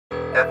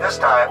At this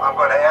time, I'm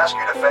going to ask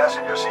you to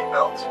fasten your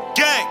seatbelts.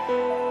 Gang!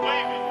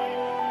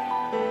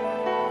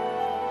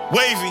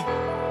 Wavy.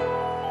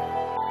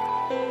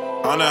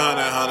 Honey.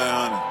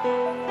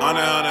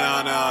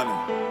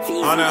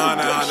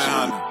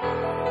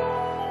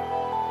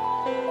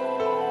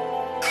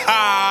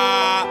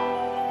 Ha!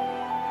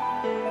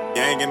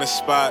 Gang in the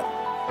spot.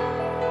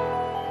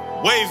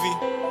 Wavy.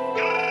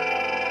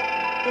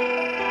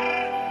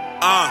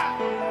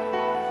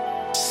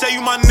 Say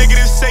you my nigga,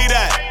 then say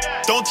that.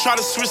 Don't try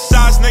to switch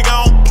sides, nigga,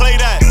 I don't play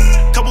that.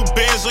 Couple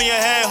bands on your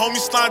head, homie,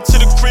 slide to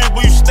the crib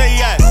where you stay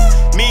at.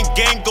 Me and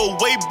gang go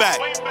way back.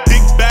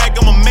 Big bag,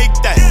 I'ma make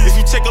that. If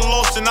you take a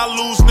loss and I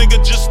lose,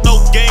 nigga, just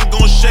know gang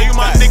gon' shake you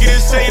my nigga, then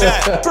say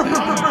that.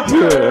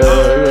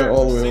 Yeah,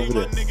 all the way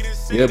over there.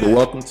 Yeah, but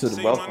welcome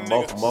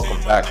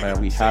back, man.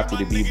 We happy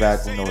to be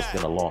back. We know it's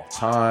been a long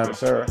time. Yes,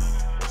 sir.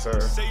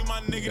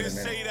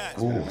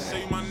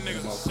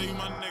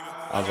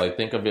 I was like,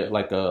 think of it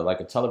like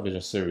a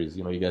television series.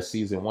 You know, you got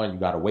season 1, you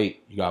gotta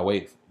wait. You know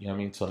what I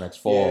mean, till next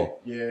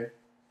fall. Yeah.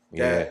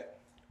 Yeah.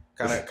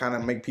 Kind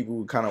of make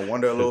people kind of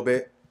wonder a little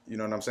bit. You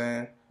know what I'm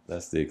saying?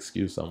 That's the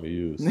excuse I'm gonna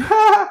use.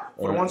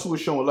 For the ones who are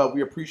showing love,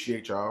 we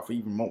appreciate y'all for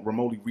even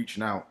remotely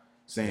reaching out,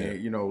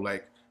 saying, you know,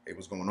 like, hey,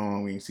 what's going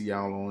on? We ain't see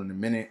y'all on in a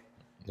minute.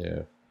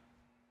 Yeah.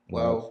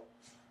 Well,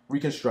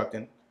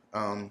 reconstructing.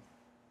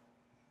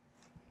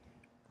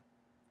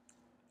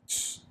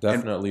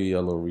 Definitely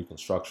a little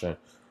reconstruction.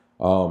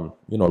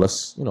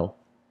 Let's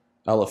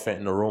elephant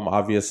in the room.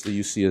 Obviously,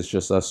 you see it's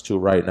just us two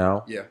right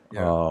now. Yeah.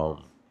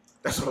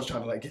 That's what I was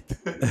trying to like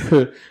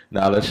get.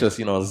 Now let's just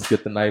let's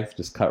get the knife,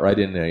 just cut right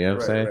in there. You know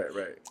what I'm saying?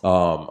 Right.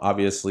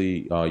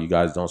 Obviously, you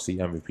guys don't see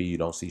MVP, you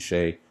don't see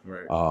Shay.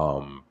 Right.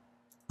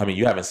 I mean,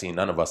 you haven't seen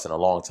none of us in a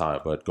long time,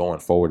 but going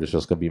forward, it's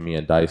just gonna be me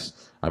and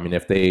Dice. I mean,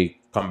 if they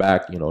come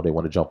back, they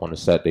want to jump on the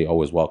set, they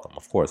always welcome.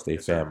 Of course, they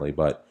family,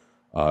 but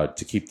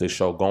to keep this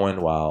show going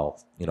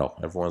while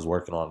everyone's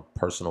working on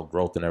personal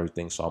growth and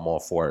everything, so I'm all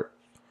for it.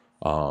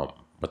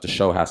 But the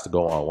show has to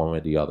go on one way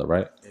or the other,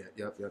 right?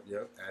 Yeah,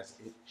 yep. As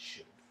it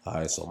should. All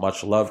right, so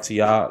much love to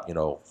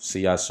y'all.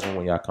 See y'all soon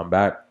when y'all come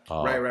back.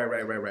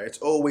 Right. It's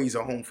always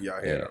a home for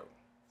y'all here. Yeah.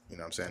 You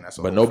know what I'm saying? That's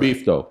but no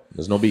beef though.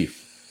 There's no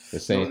beef.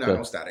 This ain't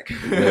no static.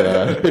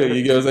 Yeah,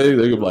 you get what I'm saying?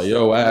 They're like,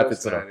 yo, what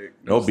happened to them?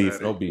 No beef.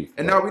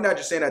 And now we're not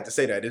just saying that to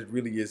say that. It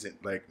really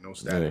isn't like no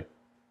static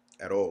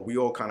at all. We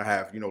all kind of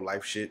have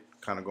life shit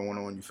kind of going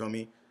on. You feel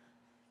me?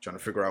 Trying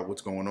to figure out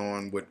what's going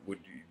on.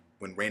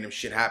 When random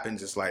shit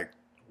happens, it's like,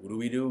 what do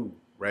we do?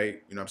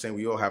 Right? You know what I'm saying?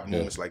 We all have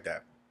moments like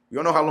that. We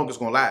don't know how long it's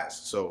gonna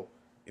last. So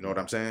you know what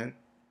I'm saying?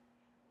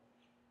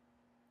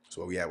 That's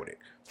where we at with it.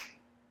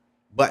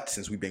 But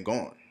since we've been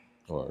gone,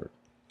 a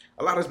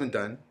lot has been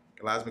done.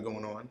 A lot has been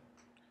going on.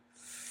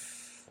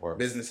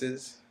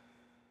 Businesses,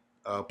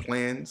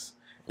 plans.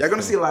 Y'all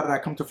gonna see a lot of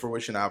that come to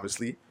fruition,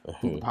 obviously,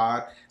 through the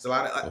pod. There's a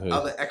lot of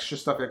other extra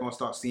stuff you're gonna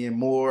start seeing.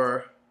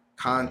 More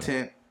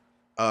content,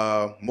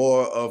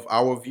 more of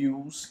our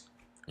views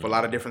for a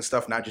lot of different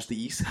stuff, not just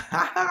the East.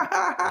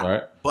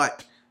 Right.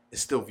 But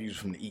it's still views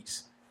from the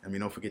East. I mean,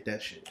 don't forget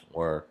that shit.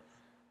 We're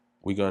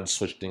gonna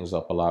switch things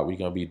up a lot. We're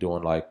gonna be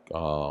doing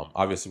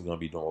obviously we're gonna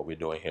be doing what we're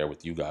doing here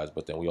with you guys,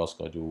 but then we also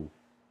gonna do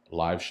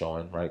live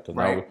showing, right? Because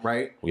now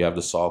we have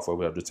the software,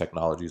 we have the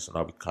technology, so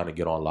now we kind of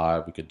get on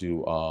live. We could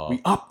do we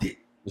upped it.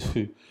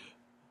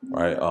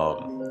 Right.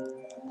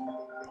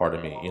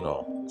 Pardon me,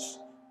 it's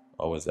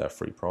always that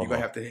free promo. You're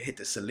gonna have to hit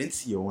the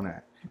silencio on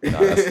that.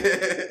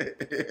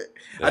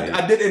 Nah,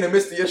 I did it in the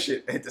midst of your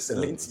shit. I hit the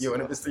silencio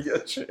in the midst of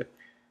your shit.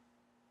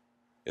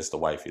 It's the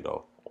wifey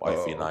though.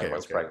 9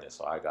 months pregnant,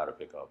 so I gotta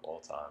pick up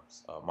all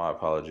times. My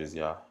apologies,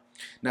 y'all.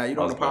 Now you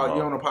don't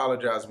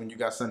apologize when you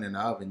got something in the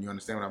oven. You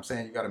understand what I'm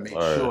saying? You got to make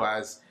sure,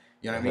 as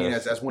you know what I mean,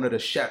 as one of the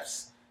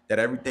chefs, that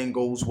everything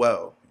goes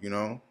well.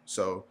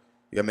 So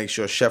you gotta make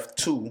sure Chef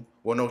 2.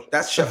 Well, no,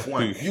 that's Chef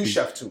 1. You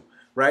Chef 2,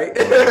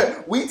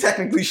 right? We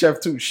technically Chef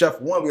 2. Chef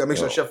 1. We gotta make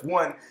sure Chef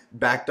 1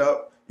 backed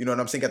up. You know what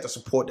I'm saying? Got the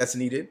support that's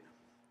needed.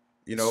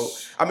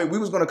 I mean, we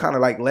was gonna kind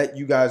of like let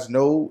you guys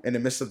know in the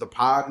midst of the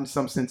pod in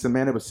some sense of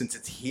manner, but since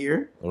it's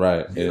here,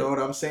 right? You know what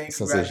I'm saying?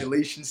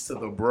 Congratulations to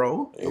the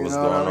bro. What's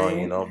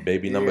going on?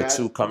 Baby number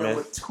 2 coming.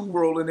 Number 2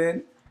 rolling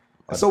in.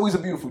 It's always a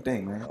beautiful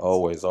thing, man.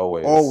 Always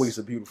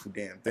a beautiful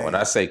damn thing. When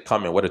I say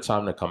coming, what a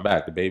time to come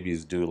back. The baby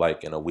is due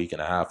like in a week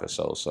and a half or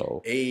so.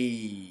 So,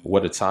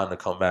 what a time to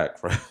come back.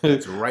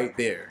 It's right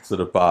there to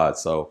the pod.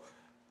 So.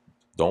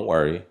 Don't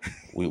worry,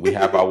 we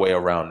have our way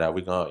around that.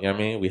 We gonna,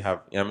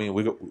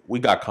 we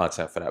got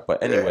content for that.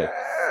 But anyway,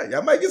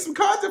 y'all might get some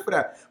content for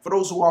that. For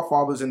those who are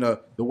fathers and the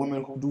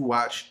women who do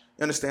watch,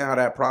 you understand how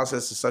that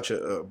process is such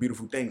a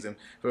beautiful thing. And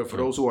for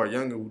those who are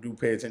younger who do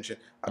pay attention,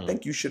 I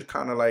think you should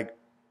kind of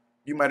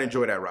you might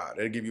enjoy that ride.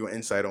 It'll give you an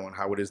insight on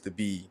how it is to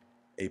be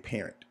a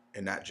parent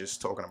and not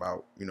just talking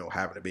about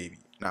having a baby,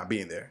 not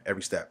being there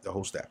every step, the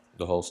whole step.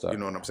 You know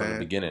what I'm saying? From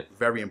the beginning,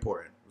 very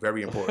important,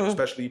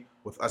 especially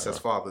with us as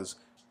fathers.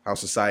 How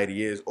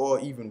society is, or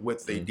even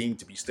what they deem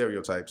to be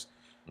stereotypes,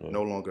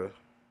 no longer.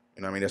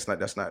 I mean, that's not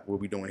what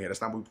we're doing here.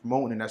 That's not what we're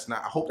promoting, and that's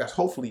not. I hope that's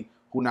hopefully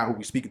who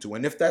we speaking to.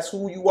 And if that's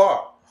who you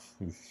are,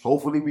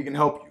 hopefully we can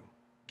help you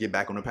get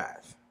back on the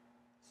path.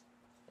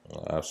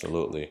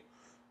 Absolutely.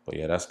 But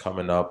yeah, that's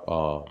coming up.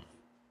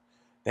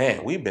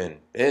 Man, we've been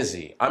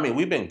busy. I mean,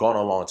 we've been gone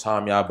a long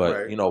time, y'all, but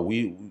Right. you know,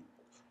 we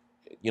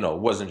it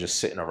wasn't just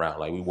sitting around.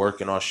 Like, we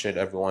working on shit.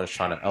 Everyone's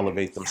trying to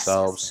elevate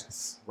themselves.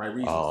 Yes. Right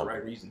reasons, the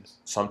right reasons.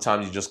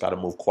 Sometimes you just got to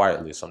move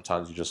quietly.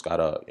 Sometimes you just got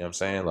to, you know what I'm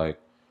saying? Like,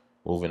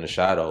 move in the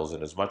shadows.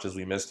 And as much as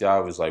we missed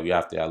y'all, it was like, we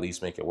have to at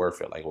least make it worth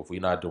it. Like, if we're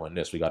not doing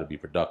this, we got to be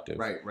productive.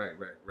 Right.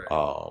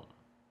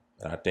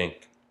 And I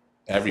think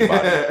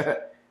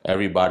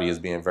everybody is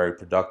being very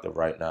productive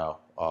right now.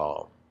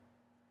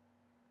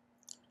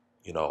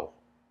 You know,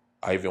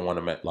 I even want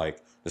to met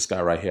like this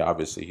guy right here.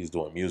 Obviously, he's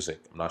doing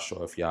music. I'm not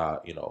sure if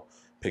y'all,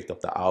 picked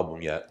up the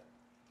album yet.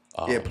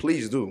 Yeah,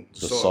 please do.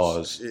 The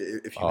Saws.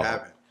 If you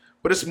haven't.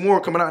 But it's more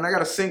coming out, and I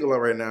got a single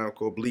out right now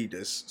called "Bleed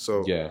This."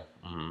 So yeah,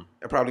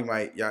 I probably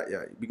might. Yeah.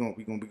 We gonna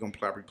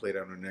probably play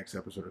that on the next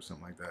episode or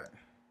something like that.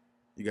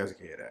 You guys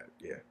can hear that.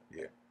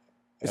 Yeah.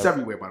 It's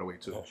everywhere, by the way,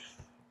 too.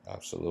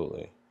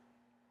 Absolutely.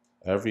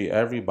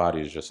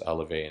 Everybody is just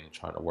elevating,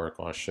 trying to work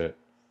on shit.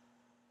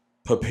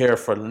 Prepare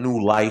for new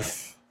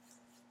life.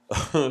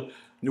 You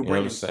know what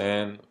I'm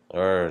saying?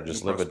 Or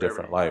just live a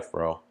different life,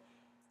 bro.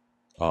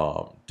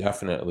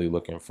 Definitely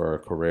looking for a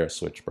career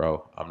switch,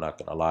 bro. I'm not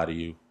gonna lie to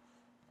you.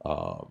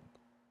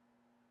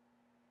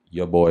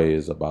 Your boy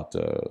is about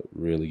to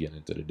really get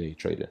into the day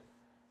trading.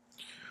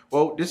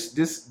 Well, this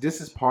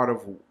is part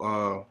of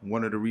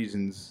one of the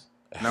reasons.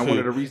 Not one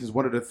of the reasons.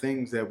 One of the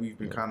things that we've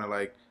been kind of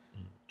like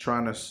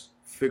trying to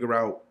figure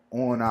out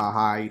on our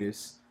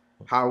hiatus,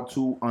 how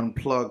to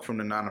unplug from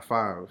the 9 to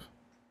 5.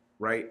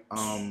 Right.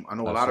 I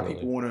know a lot of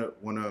people want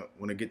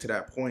to get to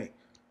that point,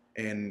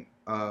 and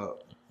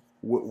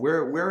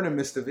we're in the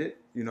midst of it,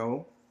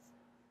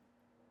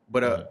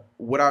 But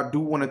what I do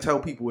want to tell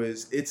people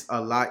is it's a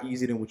lot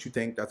easier than what you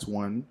think. That's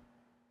one.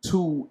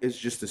 2 is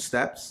just the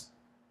steps.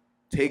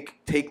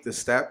 Take the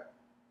step.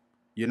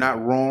 You're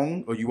not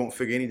wrong, or you won't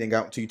figure anything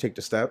out until you take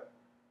the step.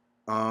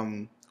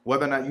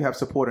 Whether or not you have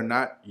support or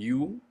not,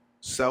 you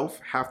self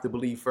have to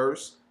believe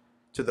first,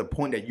 to the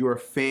point that you're a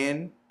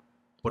fan,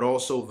 but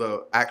also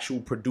the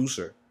actual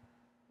producer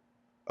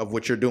of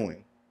what you're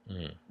doing.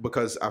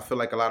 Because I feel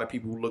like a lot of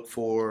people look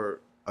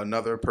for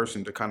another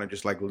person to kind of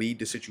just like lead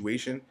the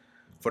situation.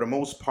 For the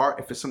most part,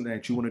 if it's something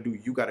that you want to do,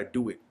 you got to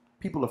do it.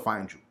 People will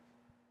find you.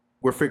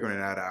 We're figuring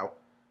that out.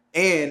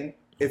 And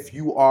if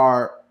you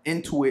are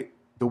into it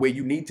the way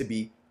you need to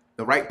be,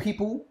 the right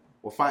people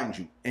will find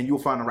you, and you'll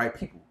find the right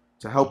people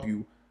to help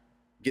you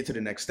get to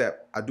the next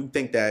step. I do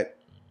think that,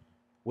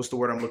 what's the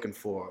word I'm looking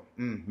for?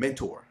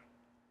 Mentor.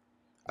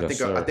 I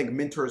think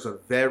mentors are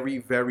very,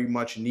 very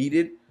much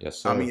needed. Yes,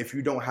 sir. I mean, if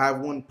you don't have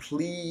one,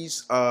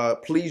 please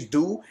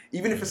do.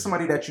 Even if it's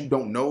somebody that you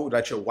don't know,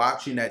 that you're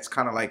watching, that's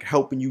kind of like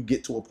helping you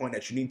get to a point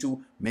that you need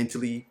to,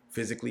 mentally,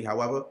 physically,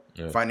 however,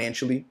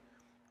 financially.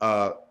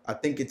 I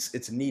think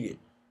it's needed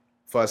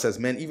for us as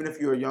men, even if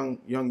you're a young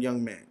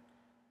man.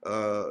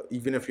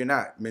 Even if you're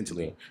not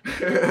mentally,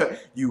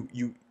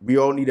 we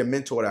all need a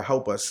mentor to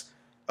help us.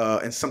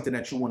 And something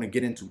that you want to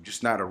get into,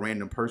 just not a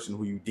random person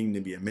who you deem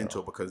to be a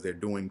mentor because they're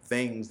doing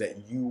things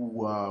that you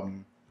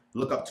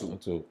look up to.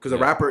 Because a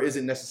rapper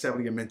isn't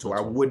necessarily a mentor.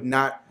 I would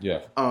not.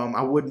 Yeah.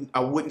 I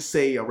wouldn't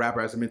say a rapper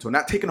as a mentor.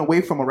 Not taken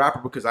away from a rapper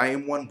because I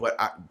am one, but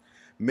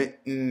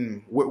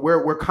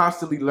we're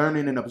constantly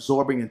learning and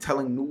absorbing and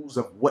telling news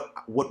of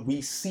what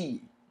we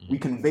see. We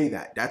convey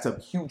that. That's a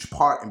huge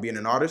part in being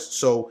an artist.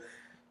 So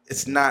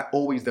it's not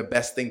always the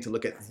best thing to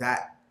look at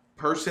that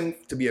person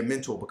to be a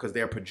mentor because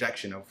they're a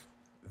projection of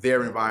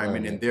their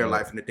environment and their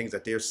life and the things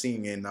that they're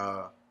seeing in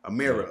a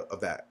mirror of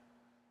that.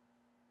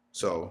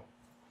 So,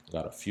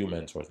 got a few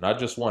mentors, not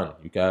just one.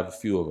 You can have a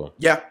few of them.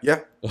 Yeah.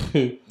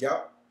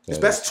 It's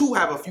best to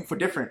have a few for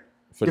different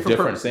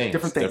things,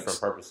 different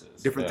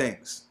purposes, different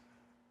things.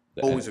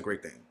 Always a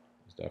great thing.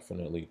 It's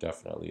definitely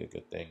a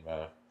good thing,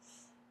 man.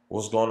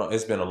 What's going on?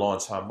 It's been a long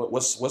time.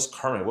 What's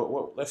current?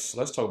 Let's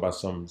talk about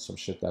some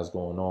shit that's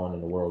going on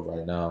in the world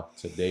right now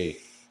today.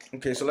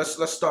 Okay, so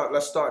let's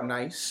start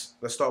nice.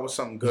 Let's start with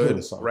something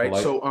good, right?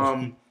 Polite.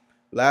 So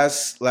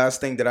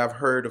last thing that I've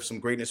heard of some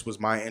greatness was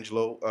Maya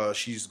Angelou.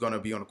 She's gonna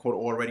be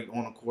already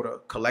on a quarter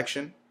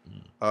collection.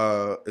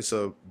 It's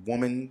a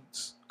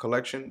woman's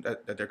collection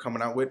that they're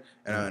coming out with,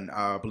 and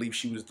I believe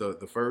she was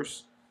the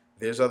first.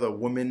 There's other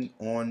women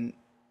on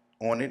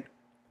it.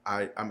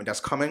 I mean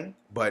that's coming,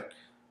 but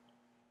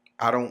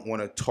I don't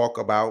want to talk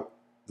about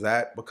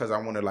that because I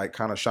want to like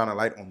kind of shine a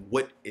light on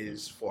what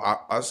is for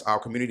our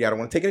community. I don't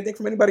want to take anything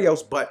from anybody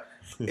else, but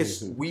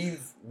it's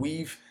we've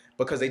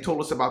because they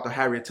told us about the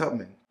Harriet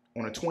Tubman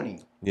on a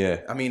 20.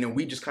 Yeah. I mean, and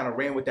we just kind of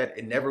ran with that.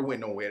 It never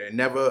went nowhere. It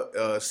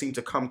never seemed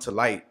to come to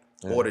light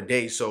or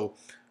today. So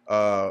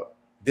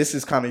this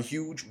is kind of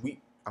huge.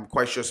 I'm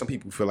quite sure some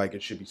people feel like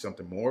it should be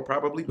something more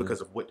probably because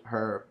of what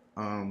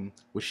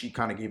what she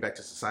kind of gave back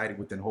to society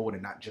within whole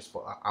and not just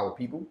for our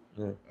people.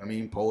 Yeah. I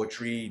mean,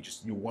 poetry,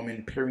 just you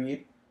woman,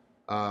 period.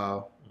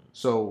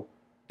 So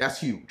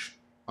that's huge.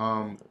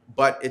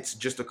 But it's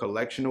just a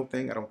collectional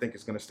thing. I don't think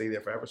it's gonna stay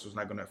there forever. So it's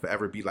not gonna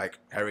forever be like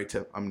Harriet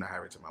Tubman. I'm not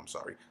Harriet Tubman. I'm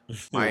sorry,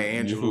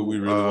 Maya Angelou. We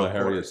really want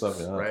Harriet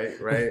Tubman, huh?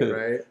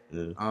 Right.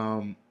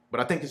 Yeah. But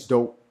I think it's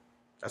dope.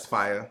 That's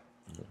fire.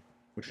 Yeah.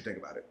 What you think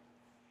about it?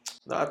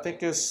 No, I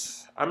think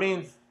it's. I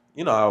mean,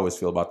 you know, I always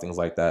feel about things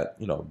like that.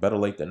 You know, better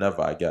late than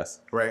never, I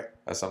guess. Right.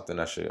 That's something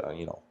that should,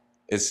 you know,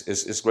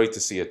 it's great to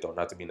see it though.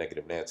 Not to be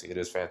negative, Nancy. It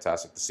is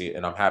fantastic to see it,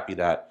 and I'm happy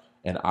that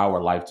in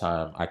our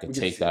lifetime I can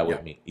take that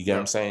with me. You get what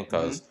I'm saying?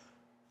 Because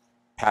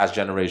past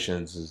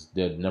generations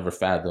they'd never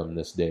fathom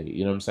this day.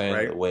 You know what I'm saying?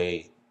 Right. The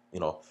way, you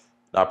know,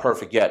 not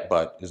perfect yet,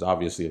 but there's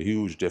obviously a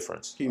huge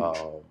difference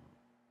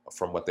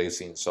from what they've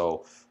seen.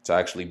 So to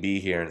actually be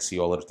here and see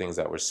all of the things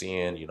that we're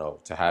seeing, you know,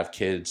 to have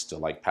kids to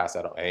like pass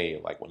that on. Hey,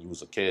 like when you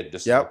was a kid,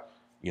 this,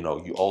 you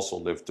know, you also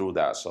lived through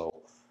that. So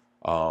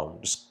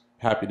just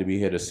happy to be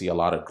here to see a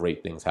lot of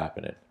great things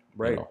happening.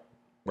 Right. You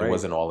know? It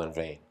wasn't all in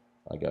vain,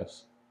 I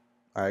guess.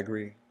 I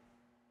agree.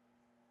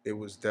 It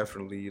was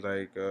definitely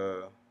like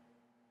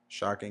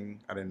shocking.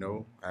 I didn't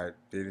know. I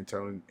didn't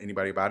tell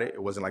anybody about it.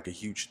 It wasn't like a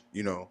huge,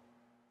 you know,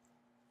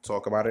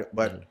 talk about it.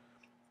 But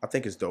I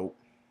think it's dope.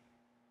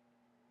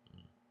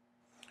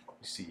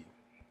 Let me see.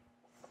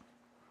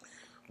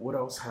 What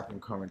else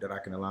happened current that I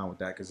can align with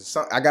that? Because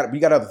we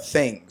got other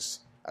things.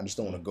 I just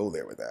don't want to go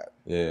there with that.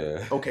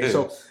 Yeah. Okay,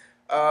 so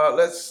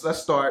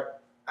let's start.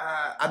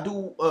 I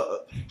do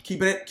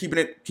keeping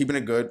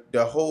it good.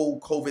 The whole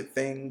COVID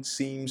thing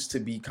seems to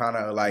be kind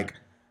of like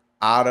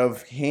out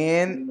of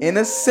hand in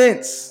a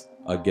sense.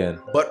 Again.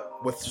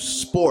 But with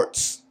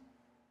sports,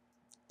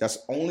 that's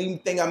the only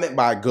thing I meant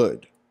by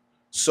good.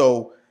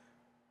 So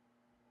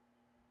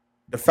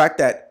the fact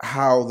that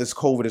how this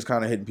COVID is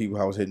kind of hitting people,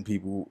 how it's hitting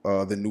people,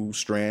 the new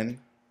strand,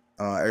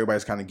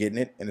 everybody's kind of getting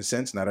it in a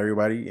sense. Not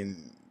everybody,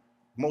 and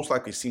most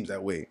likely it seems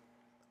that way.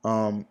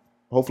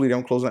 Hopefully they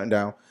don't close nothing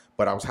down.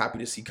 But I was happy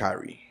to see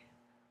Kyrie.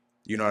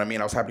 You know what I mean?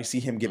 I was happy to see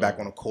him get back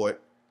on the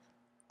court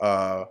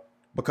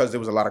because there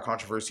was a lot of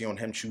controversy on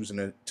him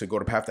choosing to go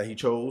the path that he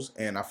chose.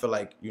 And I feel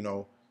like, you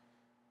know,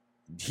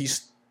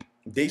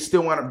 they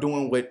still wound up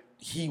doing what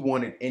he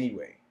wanted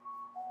anyway,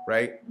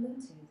 right?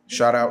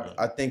 Shout out.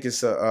 I think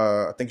it's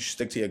I think you should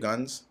stick to your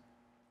guns.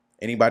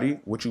 Anybody,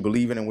 what you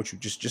believe in and what you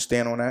just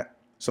stand on that.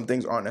 Some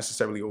things aren't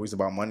necessarily always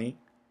about money.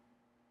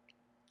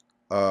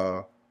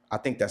 I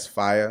think that's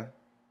fire.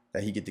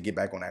 That he get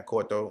back on that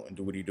court though and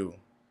do what he do.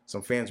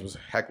 Some fans was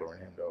heckling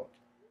him though.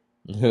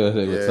 They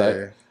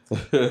were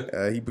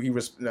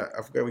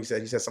I forget what he said.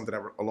 He said something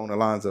along the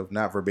lines of,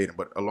 not verbatim,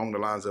 but along the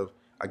lines of,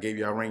 "I gave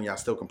y'all a ring, y'all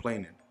still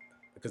complaining,"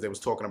 because they was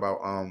talking about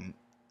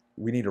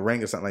we need a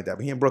ring or something like that.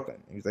 But he in Brooklyn.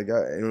 He was like,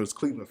 and it was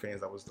Cleveland fans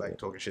that was like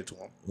talking shit to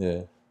him.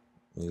 Yeah,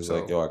 he was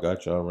like, "Yo, I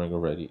got y'all a ring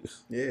already."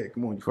 Yeah,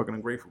 come on, you fucking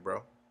ungrateful,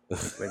 bro.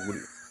 Like,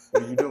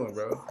 what are you doing,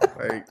 bro?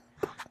 Like,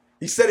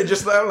 he said it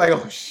just like, I'm like,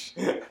 oh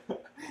shit.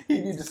 He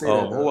need to say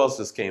that. Who else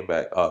just came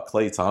back?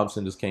 Klay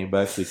Thompson just came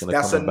back.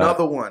 That's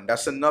another one.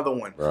 That's another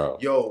one. Bro.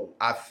 Yo,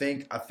 I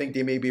think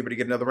they may be able to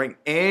get another ring.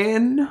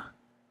 And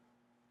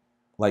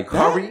like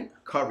Curry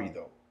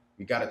though.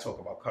 We got to talk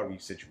about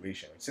Curry's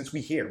situation. Since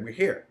we're here.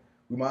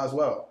 We might as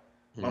well.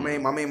 My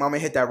man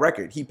hit that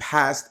record. He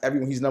passed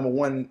everyone. He's number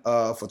one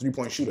for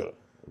 3-point shooter.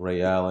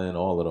 Ray Allen,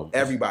 all of them.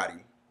 Everybody.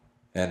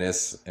 And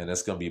it's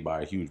gonna be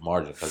by a huge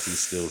margin because he's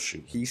still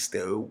shooting. He's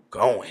still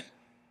going.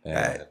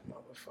 And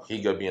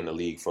he gonna be in the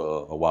league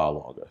for a while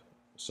longer.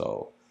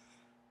 So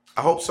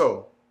I hope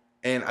so.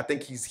 And I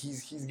think he's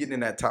getting in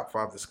that top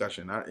 5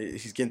 discussion.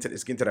 It's getting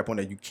to that point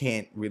that you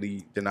can't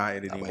really deny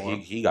it anymore.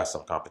 He got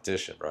some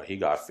competition, bro. He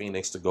got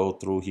Phoenix to go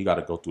through. He got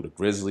to go through the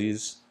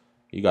Grizzlies.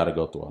 He got to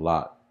go through a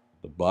lot.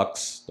 The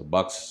Bucks.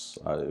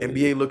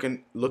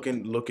 NBA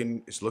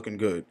it's looking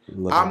good.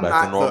 I'm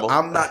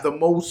not the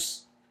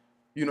most,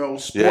 you know,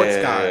 sports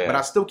guy, but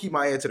I still keep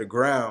my ear to the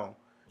ground.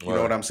 You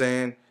know what I'm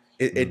saying?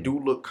 It do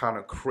look kind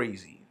of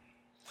crazy.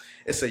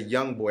 It's a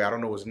young boy. I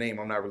don't know his name.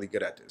 I'm not really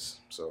good at this.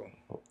 So,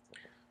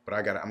 but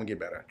I'm gonna get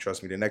better.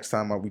 Trust me. The next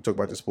time we talk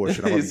about the sports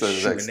shit, I'm gonna be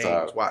shooting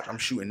names. Watch, I'm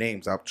shooting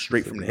names out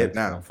straight from the hip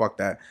now. Fuck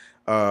that.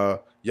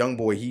 Young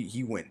boy,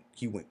 he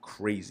went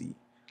crazy.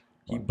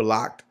 He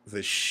blocked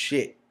the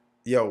shit.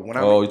 Yo, when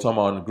you talking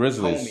about the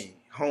Grizzlies?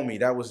 Homie,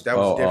 that was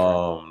different.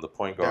 The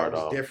point guard.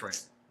 That was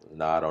different.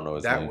 Nah, I don't know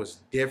his name. That was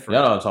different.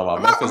 Yeah, no, I'm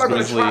talking about Memphis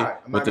Grizzly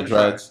with the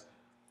dreads.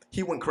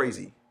 He went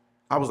crazy.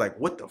 I was like,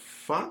 what the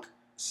fuck?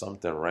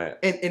 Something ran.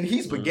 And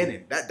he's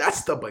beginning.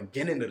 That's the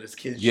beginning of this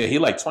kid's shit. He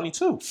like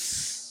 22.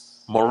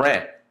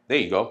 Morant. There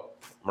you go.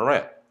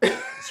 Morant.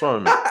 What's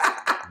wrong with me?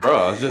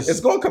 Bro, it's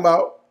gonna come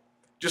out.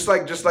 Just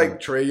like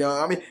Trae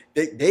Young. I mean,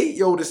 they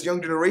this young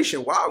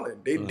generation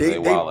wilding. They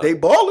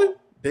balling.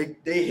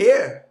 They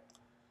here.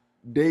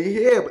 They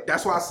here. But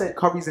that's why I said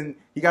Curry's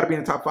he gotta be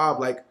in the top 5.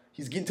 Like,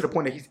 he's getting to the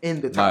point that he's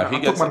in the top.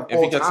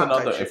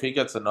 If he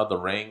gets another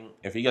ring,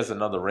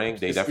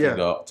 they definitely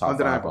go top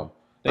 5.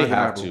 They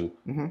have to.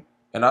 Mm-hmm.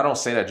 And I don't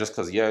say that just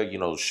because,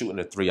 shooting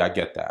a 3, I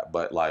get that.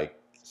 But, like,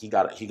 he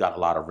got a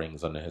lot of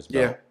rings under his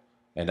belt.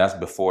 And that's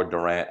before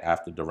Durant.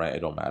 After Durant, it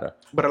don't matter.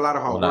 But a lot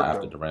of hard work. Not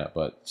after Durant,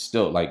 but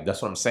still, like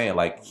that's what I'm saying.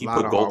 Like he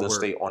put Golden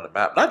State on the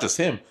map. Not just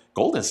him.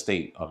 Golden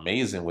State,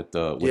 amazing with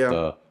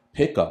the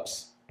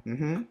pickups.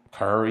 Mm-hmm.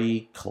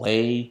 Curry,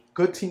 Clay.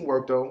 Good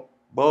teamwork though.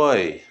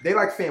 Boy, they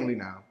like family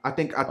now. I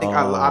think a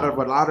lot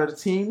of the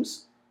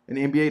teams in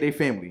the NBA, they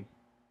family.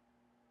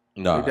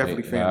 No, they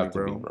definitely family,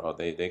 bro. Bro.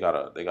 They got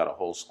a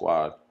whole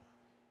squad,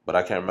 but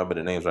I can't remember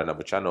the names right now.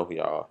 But y'all know who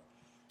y'all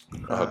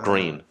are.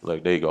 Green,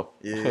 like there you go.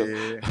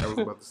 Yeah, I was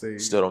about to say.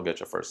 Still don't get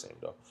your first name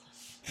though.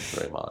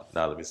 Draymond.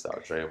 Now let me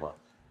start. Draymond.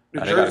 They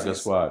got a good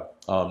squad.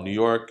 New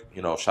York,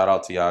 shout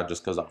out to y'all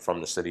just because I'm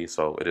from the city,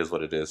 so it is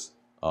what it is.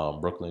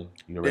 Brooklyn,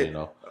 you already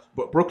know.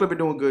 But Brooklyn been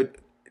doing good.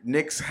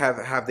 Knicks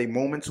have their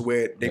moments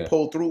where they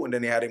pull through, and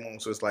then they have their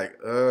moments. So it's like,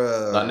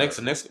 No, Knicks,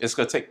 it's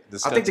gonna take.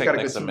 I think they got a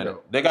good team. Minute.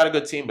 They got a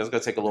good team, but it's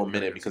gonna take a little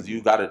minute because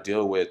you got to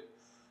deal with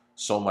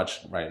so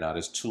much right now.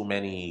 There's too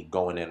many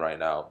going in right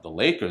now. The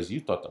Lakers, you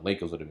thought the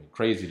Lakers would have been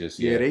crazy this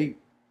year. Yeah,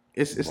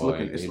 it's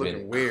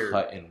looking weird.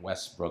 Cutting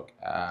Westbrook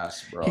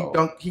ass,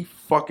 bro. He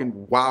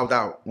fucking wilded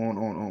out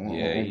on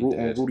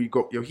Rudy.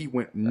 Yo, he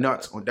went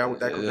nuts on that.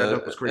 That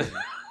dunk was crazy.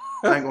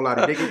 I ain't gonna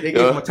lie. They gave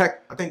him a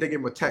tech. I think they gave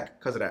him a tech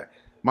because of that.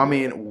 My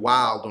man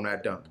wild on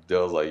that dunk. They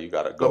was like, you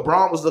gotta go.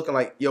 LeBron was looking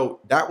like, yo,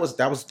 that was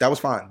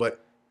fine, but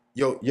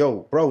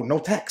yo, bro, no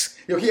text.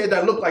 Yo, he had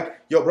that look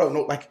like, yo, bro,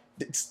 no, like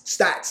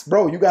stats,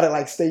 bro. You gotta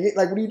like stay in.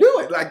 Like, what are you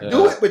doing? Like,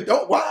 do it, but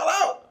don't wild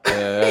out.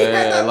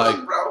 Yeah,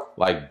 like, bro.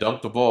 Like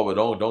dunk the ball, but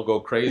don't go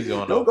crazy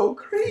on them. Don't go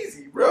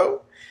crazy,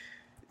 bro.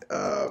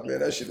 Man,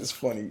 that shit is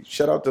funny.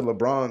 Shout out to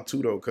LeBron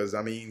too, though, because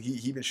I mean,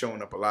 he been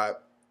showing up a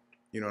lot.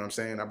 You know what I'm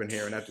saying? I've been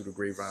hearing that through the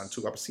grapevine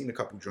too. I've seen a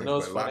couple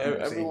drinks, but a lot of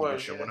people saying he's been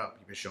showing up.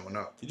 He's been showing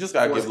up. You just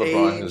gotta give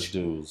LeBron his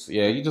dues.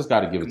 Yeah, you just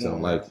gotta give it to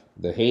him. Like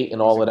the hate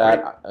and all of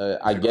that,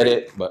 I get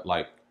it, but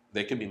like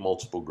there can be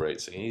multiple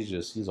greats, and he's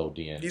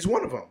ODing. He's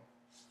one of them.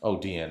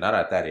 ODing, not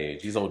at that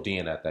age. He's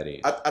ODing at that age.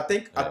 I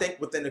think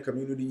within the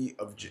community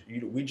of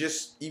we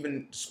just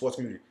even sports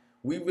community,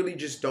 we really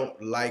just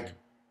don't like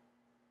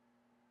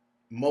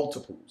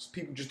multiples.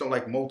 People just don't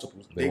like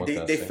multiples.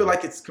 They feel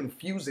like it's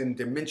confusing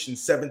to mention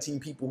 17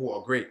 people who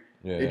are great.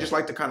 Yeah, they just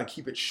like to kind of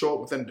keep it short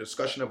within the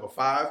discussion of a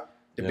 5,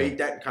 debate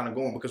that and kind of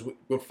go on, because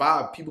with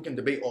 5, people can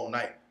debate all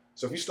night.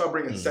 So if you start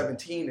bringing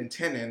 17 and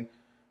 10 in,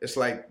 it's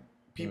like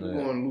people are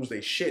going to lose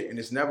their shit, and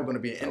it's never going to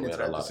be an end to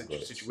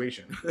that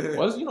situation.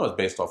 Well, it's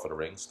based off of the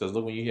rings, because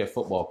look, when you hear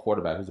football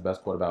quarterback, who's the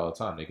best quarterback all the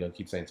time, they're going to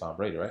keep saying Tom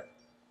Brady, right?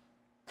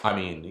 I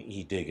mean,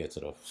 he did get to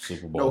the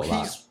Super Bowl a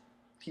lot.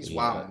 He's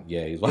wild.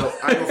 Yeah, he's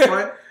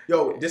wild.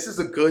 Yo, this is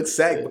a good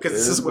seg because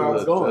this is where I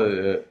was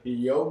going.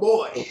 Yo,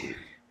 boy.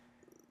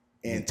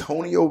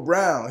 Antonio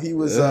Brown. He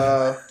was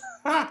all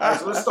right,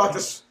 so let's start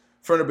this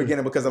from the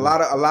beginning, because a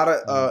lot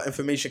of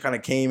information kind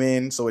of came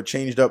in, so it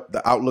changed up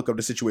the outlook of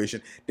the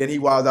situation. Then he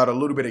wilded out a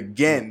little bit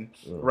again,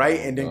 right?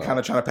 And then kind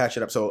of trying to patch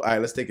it up. So, all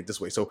right, let's take it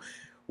this way. So,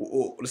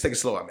 let's take it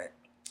slow, man.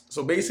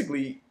 So,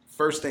 basically,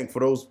 first thing, for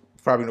those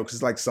probably know, because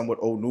it's like somewhat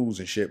old news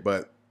and shit,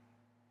 but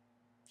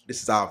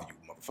this is our view,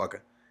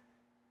 motherfucker.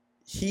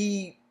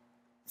 He,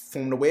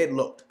 from the way it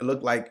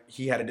looked like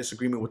he had a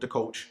disagreement with the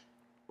coach,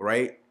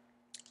 right?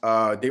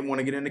 Didn't want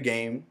to get in the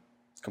game,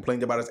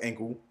 complained about his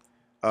ankle.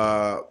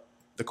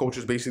 The coach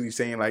was basically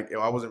saying like,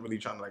 I wasn't really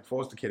trying to like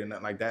force the kid or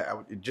nothing like that.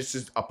 It just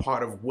is a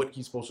part of what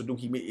he's supposed to do.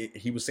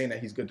 He was saying that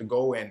he's good to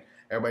go, and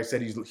everybody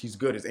said he's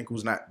good. His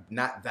ankle's not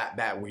that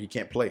bad where he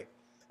can't play,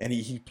 and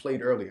he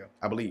played earlier,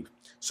 I believe.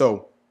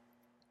 So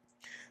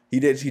he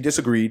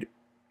disagreed.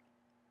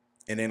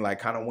 And then like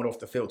kind of went off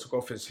the field, took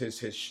off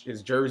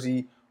his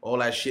jersey, all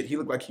that shit. He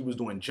looked like he was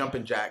doing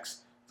jumping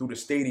jacks through the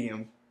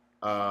stadium,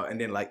 and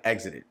then like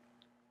exited.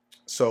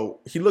 So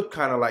he looked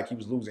kind of like he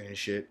was losing his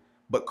shit,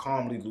 but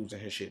calmly losing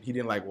his shit. He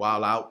didn't like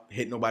wild out,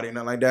 hit nobody,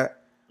 nothing like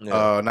that.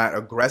 Yeah. Not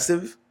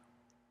aggressive,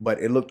 but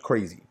it looked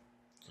crazy.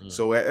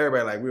 So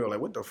everybody we were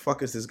like, what the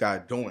fuck is this guy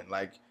doing?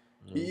 Like,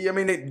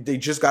 they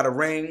just got a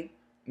ring. You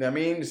know what I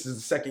mean? This is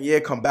the second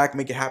year. Come back,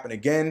 make it happen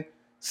again.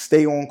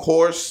 Stay on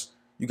course.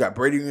 You got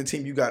Brady on your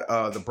team. You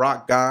got the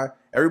Brock guy.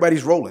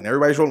 Everybody's rolling.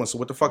 So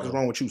what the fuck is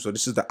wrong with you? So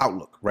this is the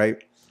outlook,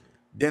 right?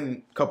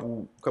 Then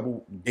couple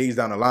days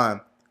down the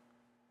line,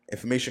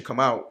 information come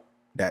out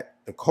that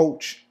the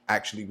coach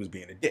actually was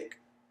being a dick,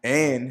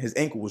 and his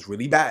ankle was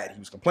really bad. He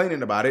was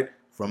complaining about it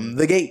from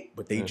the gate,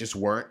 but they just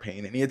weren't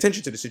paying any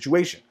attention to the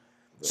situation.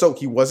 So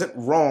he wasn't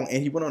wrong,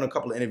 and he went on a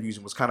couple of interviews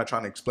and was kind of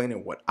trying to explain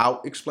it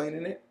without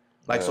explaining it.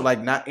 So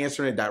not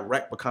answering it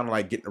direct, but kind of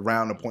like getting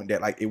around the point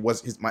that like it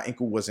was my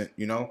ankle wasn't,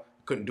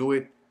 couldn't do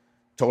it,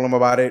 told him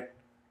about it,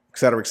 et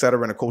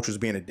cetera, and the coach was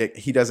being a dick.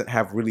 He doesn't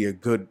have really a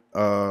good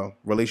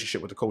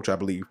relationship with the coach, I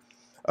believe.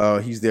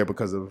 He's there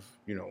because of,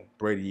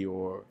 Brady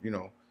or,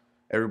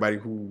 everybody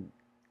who,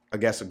 I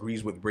guess,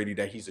 agrees with Brady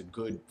that he's a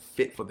good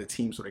fit for the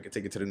team so they can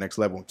take it to the next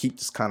level and keep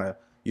this kind of,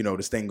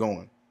 this thing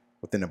going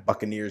within the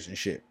Buccaneers and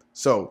shit.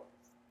 So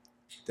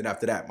then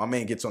after that, my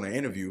man gets on an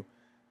interview,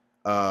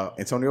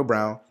 Antonio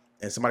Brown,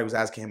 and somebody was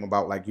asking him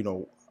about like,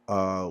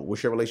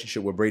 what's your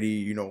relationship with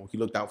Brady? He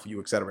looked out for you,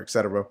 et cetera, et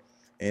cetera.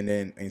 And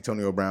then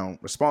Antonio Brown's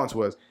response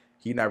was,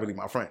 he's not really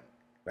my friend.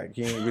 Like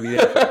he ain't really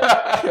there,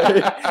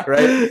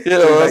 right?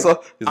 Yeah,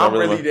 so I'm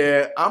really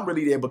there. I'm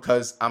really there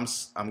because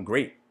I'm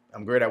great.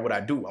 I'm great at what I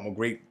do. I'm a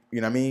great,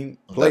 you know what I mean,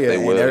 player,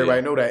 and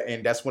everybody know that.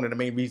 And that's one of the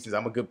main reasons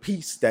I'm a good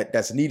piece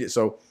that's needed.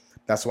 So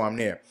that's why I'm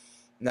there.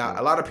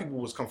 Now, a lot of people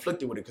was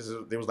conflicted with it because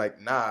they was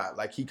like, nah,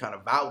 like he kind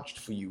of vouched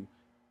for you,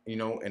 you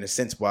know, in a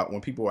sense. But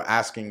when people were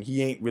asking,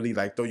 he ain't really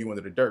like throw you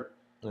under the dirt.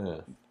 Yeah.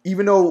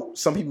 Even though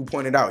some people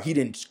pointed out he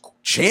didn't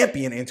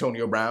champion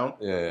Antonio Brown,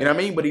 you know what I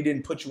mean, but he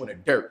didn't put you in the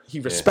dirt. He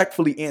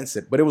respectfully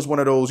answered, but it was one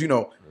of those, you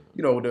know,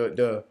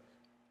 the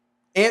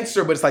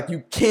answer, but it's like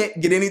you can't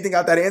get anything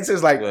out that answer.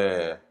 It's like,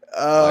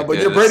 but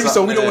you're Brady,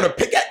 so we don't want to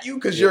pick at you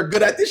because you're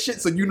good at this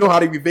shit, so you know how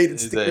to evade and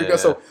stick your gun.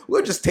 So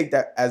we'll just take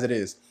that as it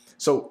is.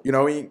 So you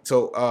know what I mean.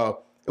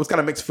 So it was kind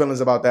of mixed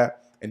feelings about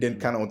that, and then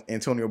kind of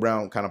Antonio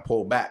Brown kind of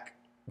pulled back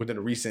within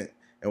the recent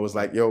and was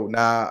like, "Yo,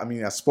 nah. I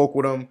mean, I spoke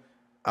with him.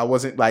 I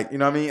wasn't like, you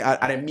know what I mean?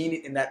 I didn't mean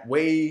it in that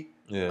way.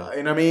 Yeah.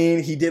 You know what I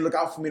mean? He did look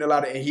out for me in a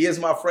lot of, and he is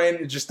my friend.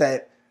 It's just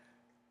that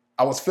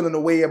I was feeling a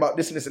way about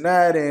this and this and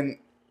that and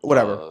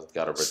whatever.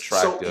 Gotta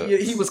retract. So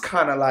he was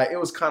kind of like, it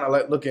was kind of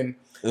like looking,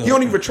 he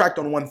only retract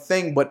on one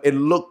thing, but it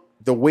looked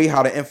the way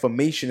how the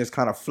information is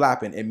kind of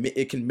flapping.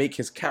 It can make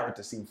his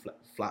character seem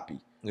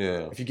floppy.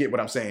 Yeah. If you get what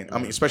I'm saying. I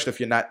mean, especially if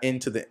you're not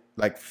into the,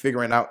 like,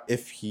 figuring out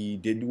if he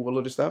did do all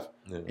of this stuff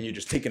and you're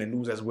just taking the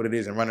news as what it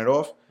is and run it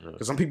off.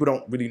 Because some people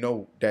don't really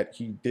know that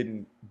he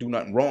didn't do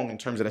nothing wrong in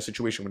terms of that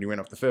situation when he ran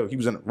off the field. He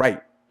was in the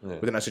right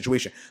within that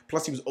situation.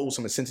 Plus, he was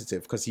also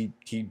sensitive because he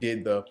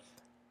did the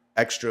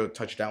extra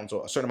touchdowns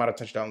or a certain amount of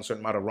touchdowns, a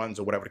certain amount of runs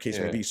or whatever the case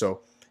may be.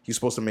 So he's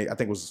supposed to make, I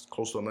think it was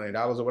close to $1 million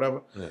or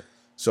whatever. Yeah.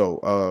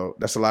 So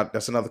that's a lot.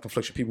 That's another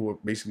confliction. People were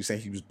basically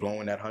saying he was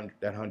blowing that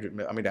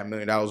 $1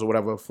 million or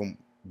whatever from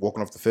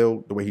walking off the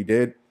field the way he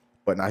did.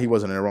 But now he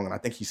wasn't in the wrong, and I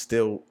think he's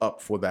still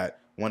up for that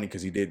money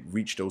because he did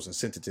reach those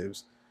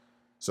incentives.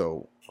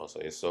 So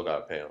you still got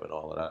to pay him and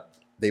all of that.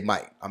 They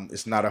might.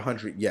 It's not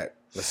 100 yet.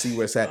 Let's see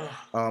where it's at.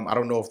 I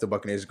don't know if the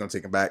Buccaneers are going to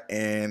take him back,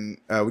 and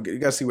we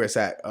got to see where it's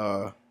at.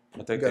 I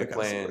think they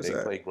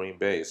play Green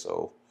Bay,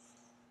 so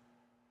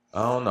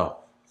I don't know.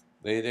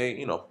 They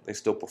you know, they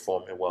still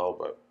performing well,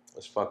 but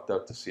it's fucked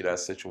up to see that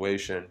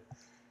situation.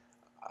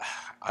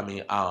 I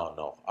mean, I don't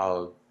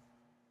know.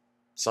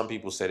 Some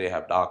people say they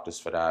have doctors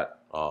for that.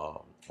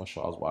 What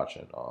show I was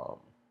watching?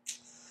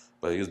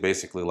 But he was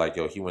basically like,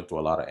 yo, he went through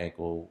a lot of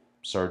ankle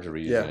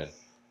surgeries and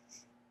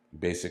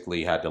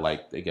basically had to,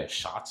 like, they get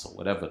shots or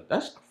whatever.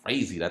 That's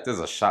crazy that there's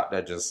a shot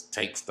that just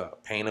takes the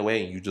pain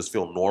away and you just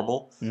feel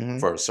normal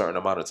for a certain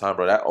amount of time,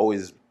 bro. That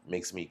always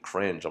makes me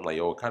cringe. I'm like,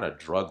 yo, what kind of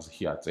drugs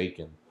he are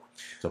taking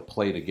to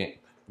play the game?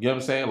 You know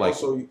what I'm saying? Like,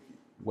 also,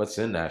 what's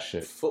in that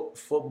shit?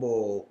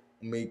 Football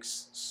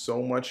makes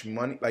so much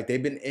money. Like,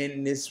 they've been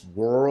in this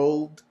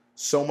world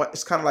so much.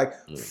 It's kind of like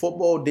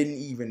football didn't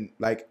even,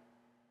 like,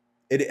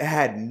 it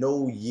had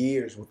no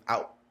years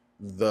without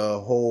the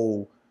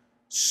whole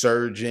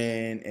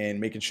surgeon and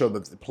making sure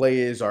that the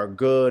players are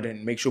good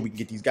and make sure we can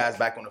get these guys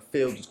back on the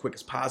field as quick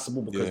as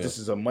possible because this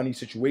is a money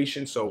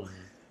situation. So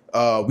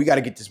we got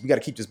to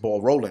keep this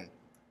ball rolling.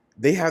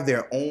 They have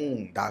their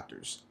own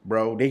doctors,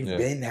 bro. They've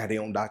been had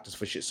their own doctors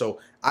for shit. So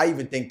I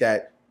even think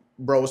that,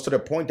 bro, it's to the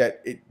point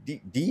that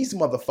these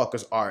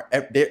motherfuckers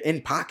they're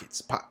in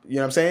pockets. You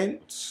know what I'm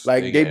saying?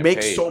 Like, they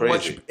make so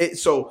much.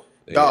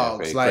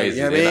 Dogs, like, you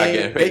know what I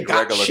mean? They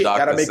got shit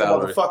that'll make a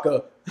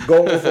motherfucker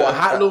go for a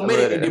hot little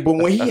minute. But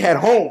when he had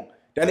home,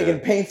 that nigga in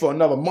pain for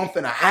another month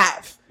and a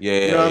half.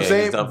 You know what I'm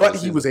saying? But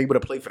he was able to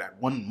play for that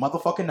one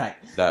motherfucking night.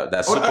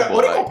 That Super Bowl.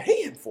 What they gonna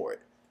pay him for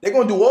it? They're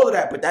gonna do all of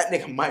that, but that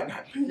nigga might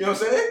not. You know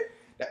what I'm saying?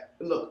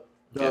 Look,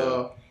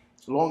 the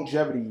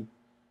longevity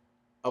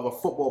of a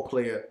football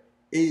player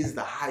is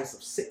the highest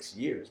of 6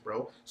 years,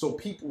 bro. So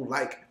people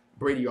like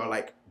Brady are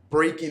like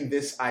breaking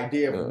this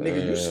idea of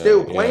nigga, you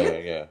still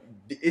playing.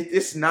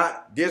 It's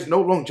not. There's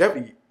no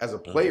longevity as a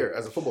player,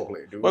 as a football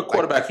player, dude. But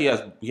quarterback, he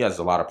has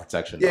a lot of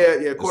protection.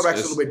 Yeah. Quarterback's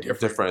a little bit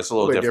different. It's a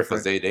little different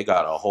because they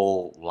got a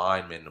whole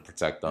lineman to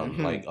protect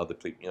them, like other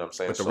people. You know what I'm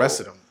saying? But the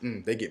rest of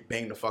them, they get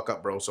banged the fuck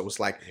up, bro. So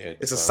it's like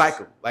it's a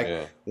cycle.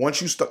 Like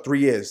once you stuck 3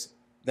 years,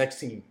 next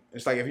team.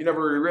 It's like if you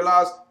never really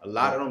realize, a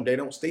lot of them they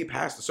don't stay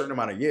past a certain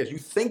amount of years. You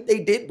think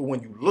they did, but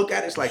when you look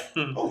at it, it's like,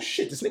 oh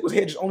shit, this nigga was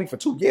here just only for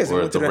 2 years.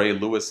 Or the Ray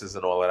Lewis's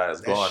and all of that is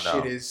gone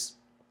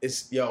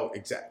now.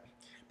 Exactly.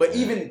 But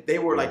even they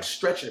were like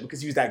stretching it because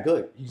he was that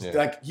good.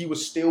 Like he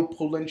was still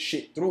pulling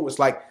shit through. It's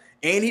like,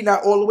 and he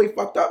not all the way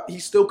fucked up. He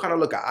still kind of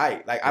look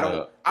alright. Like I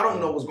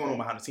don't know what's going on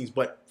behind the scenes,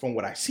 but from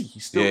what I see,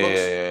 he still looks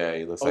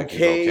he looks like he's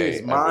okay.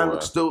 His mind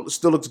looks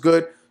still looks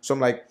good. So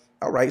I'm like,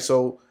 all right.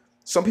 So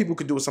some people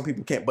could do it, some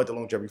people can't. But the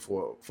longevity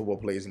for football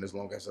players and as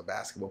long as a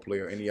basketball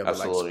player or any other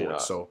like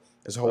sport. So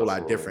it's a whole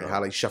lot different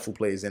how they shuffle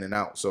players in and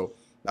out. So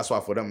that's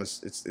why for them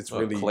it's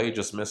really. Clay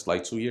just missed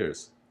like 2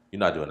 years. You're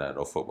not doing that in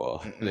no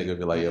football. They're gonna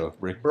be like, yo,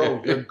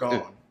 bro, you're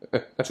gone.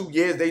 2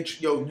 years,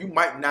 you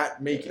might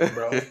not make it,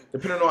 bro.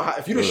 Depending on how,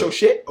 if you don't show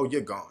shit, you're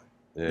gone.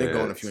 You're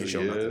gone if you ain't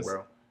show nothing,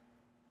 bro.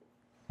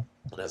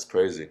 That's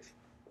crazy.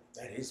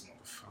 That is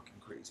motherfucking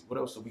crazy. What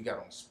else do we got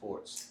on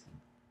sports?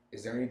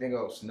 Is there anything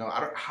else? No,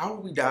 I don't. How are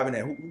we diving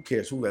in? Who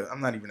cares?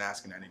 I'm not even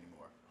asking that anymore.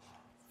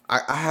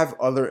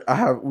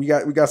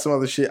 We got some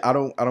other shit. I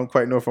don't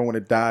quite know if I want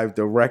to dive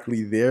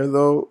directly there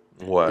though.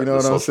 What? You know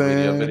what I'm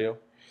saying? Media video?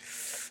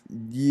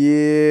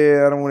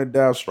 Yeah, I don't want to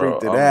dive straight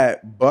to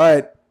that,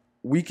 but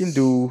we can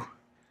do.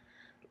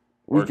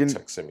 We can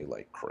texting me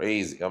like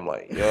crazy. I'm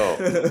like,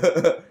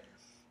 yo.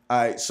 All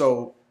right,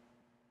 so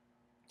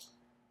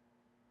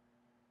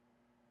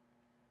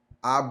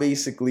I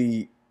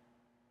basically,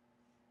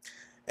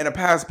 in a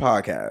past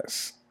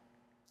podcast,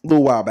 a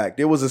little while back,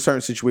 there was a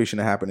certain situation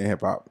that happened in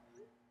hip hop.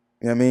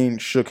 You know what I mean?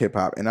 Shook hip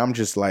hop. And I'm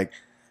just like,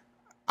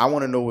 I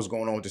want to know what's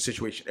going on with the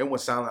situation. It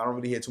was silent. I don't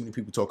really hear too many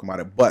people talking about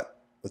it, but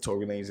the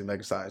Tory Lanez and Megan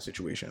Thee Stallion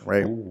situation,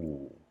 right?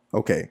 Ooh.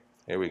 Okay.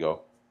 Here we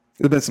go.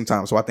 It's been some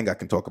time, so I think I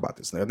can talk about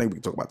this now. I think we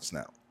can talk about this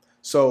now.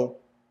 So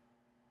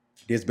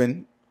there's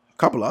been a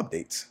couple of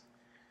updates.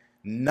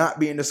 Not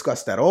being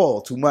discussed at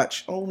all too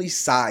much. Only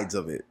sides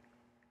of it.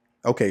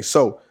 Okay,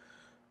 so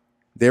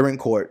they're in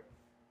court.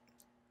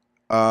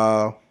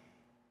 Come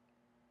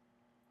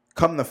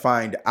to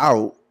find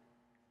out,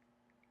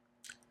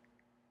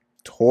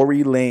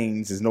 Tory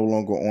Lanez is no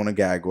longer on a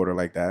gag order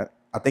like that.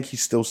 I think he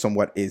still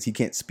somewhat is. He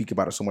can't speak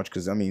about it so much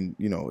because, I mean,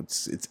 you know,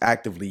 it's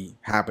actively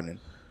happening.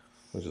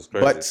 Which is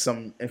crazy. But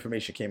some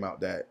information came out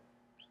that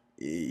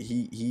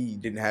he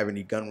didn't have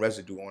any gun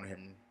residue on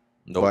him.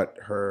 Nope. But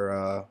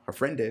her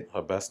friend did.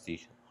 Her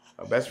bestie.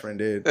 Her best friend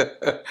did.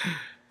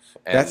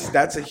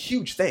 That's a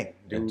huge thing,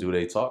 dude. And do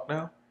they talk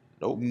now?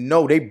 Nope.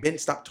 No, they've been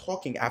stopped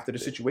talking after the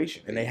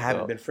situation, and they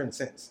haven't been friends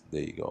since.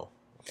 There you go.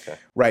 Okay.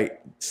 Right.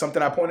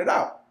 Something I pointed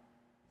out.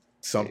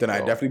 Something I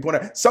definitely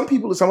pointed out.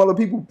 Some other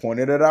people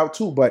pointed it out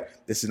too, but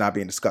this is not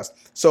being discussed.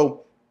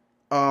 So,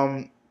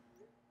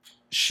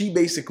 she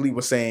basically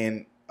was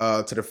saying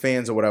to the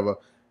fans or whatever,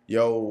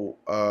 yo,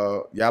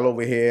 y'all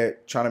over here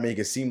trying to make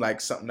it seem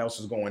like something else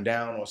is going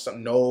down or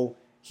something. No,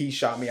 he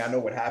shot me. I know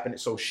what happened.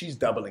 So she's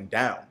doubling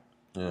down.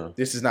 Yeah.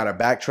 This is not a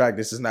backtrack.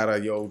 This is not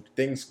a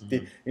things.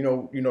 Mm-hmm.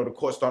 You know, the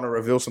court's starting to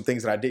reveal some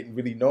things that I didn't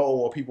really know,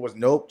 or people was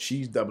nope.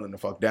 She's doubling the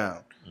fuck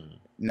down. Mm-hmm.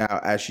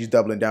 Now, as she's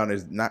doubling down,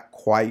 is not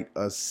quite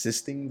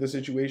assisting the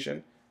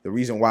situation. The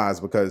reason why is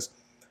because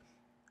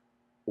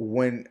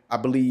when I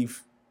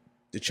believe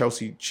the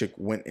Chelsea chick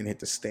went and hit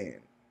the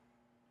stand,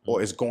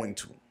 or is going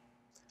to,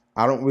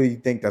 I don't really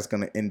think that's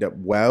going to end up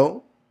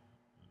well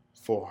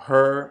for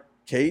her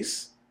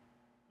case.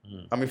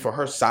 I mean, for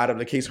her side of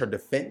the case, her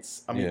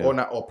defense. I mean,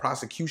 or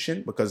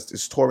prosecution, because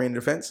it's Tory in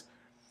defense.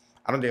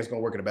 I don't think it's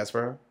going to work in the best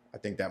for her. I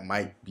think that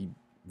might be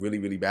really,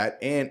 really bad.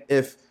 And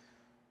if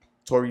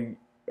Tory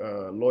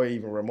lawyer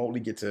even remotely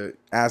get to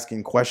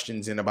asking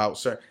questions and about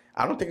certain,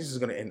 I don't think this is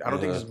going to end. I don't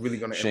think this is really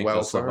going to end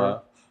well for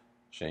her.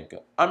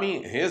 Shanka. I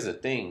mean, here's the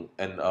thing,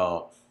 and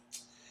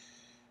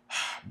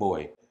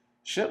boy,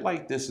 shit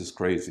like this is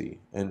crazy.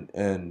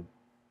 And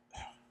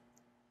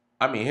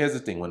I mean, here's the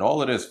thing. When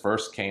all of this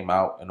first came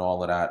out and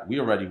all of that, we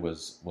already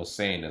was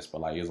saying this,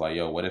 but like, it was like,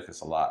 yo, what if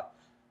it's a lie?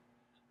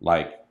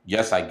 Like,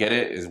 yes, I get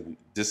it.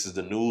 This is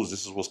the news.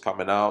 This is what's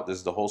coming out. This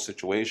is the whole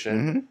situation.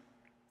 Mm-hmm.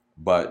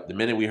 But the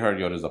minute we heard,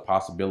 yo, there's a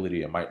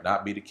possibility it might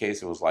not be the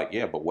case, it was like,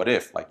 yeah, but what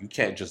if? Like, you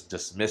can't just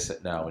dismiss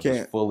it now and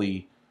just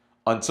fully,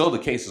 until the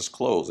case is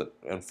closed.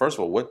 And first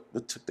of all,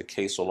 what took the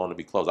case so long to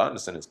be closed? I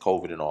understand it's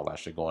COVID and all that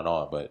shit going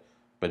on, but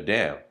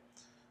damn.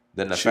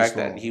 Then the fact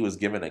that he was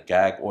given a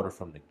gag order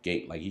from the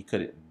gate, like he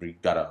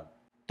gotta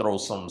throw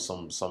some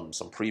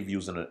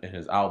previews in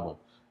his album.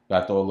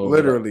 Gotta throw a little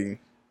literally.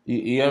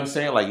 You know what I'm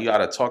saying? Like, you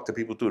gotta talk to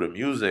people through the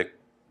music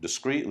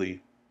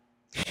discreetly.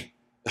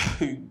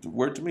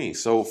 Word to me.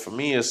 So for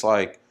me, it's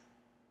like,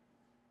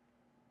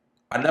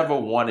 I never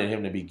wanted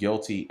him to be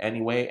guilty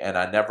anyway, and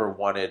I didn't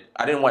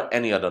want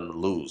any of them to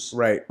lose.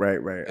 Right.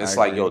 It's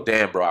like, yo,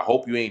 damn, bro, I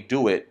hope you ain't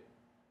do it,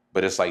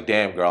 but it's like,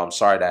 damn, girl, I'm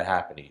sorry that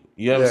happened to you.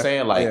 You know what I'm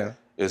saying? Like,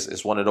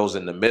 it's one of those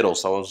in the middle.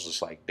 So I was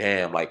just like,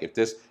 damn, like if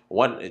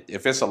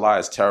it's a lie,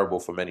 it's terrible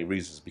for many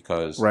reasons,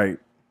 because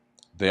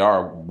there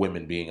are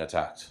women being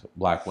attacked,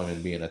 black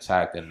women being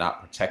attacked and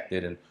not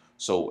protected, and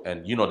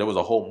you know, there was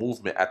a whole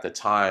movement at the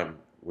time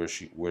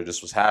where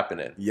this was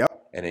happening.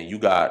 Yep. And then you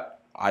got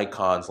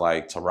icons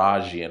like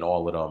Taraji and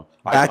all of them.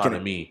 Icon to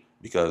me,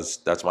 because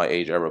that's my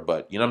age era.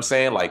 But you know what I'm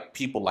saying? Like,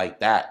 people like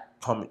that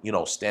come, you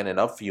know, standing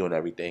up for you and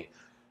everything.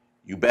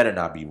 You better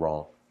not be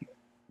wrong,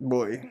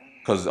 boy.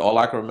 Because all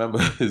I can remember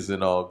is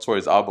in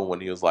Tory's album when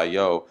he was like,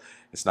 yo,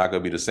 it's not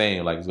going to be the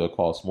same. Like, it's going to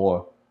cost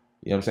more.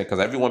 You know what I'm saying? Because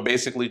everyone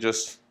basically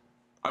just,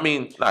 I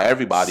mean, not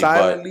everybody,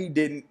 silently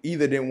didn't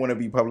want to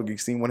be publicly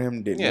seen with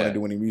him, didn't want to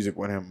do any music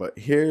with him. But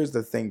here's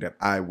the thing that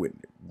I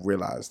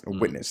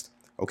witnessed.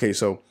 Okay,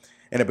 so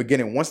in the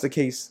beginning, once the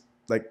case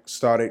like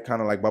started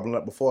kind of like bubbling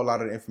up, before a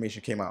lot of the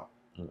information came out,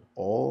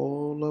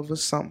 all of a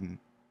sudden,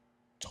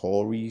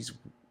 Tory's,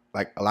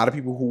 like, a lot of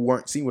people who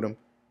weren't seen with him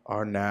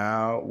were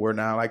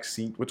now like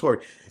seen with Tory.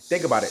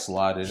 Think about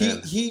it.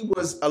 He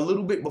was a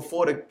little bit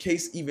before the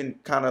case even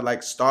kind of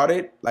like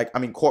started, like, I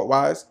mean, court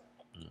wise,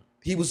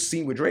 he was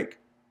seen with Drake.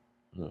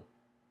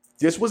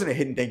 this wasn't a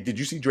hidden thing. Did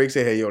you see Drake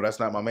say, "Hey, yo, that's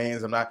not my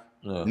man's. I'm not."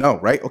 Yeah. No,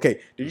 right?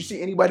 Okay. Did you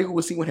see anybody who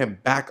was seeing him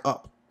back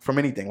up from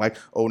anything? Like,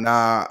 oh,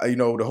 nah,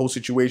 the whole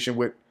situation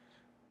with,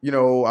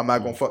 I'm not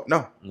gonna fuck.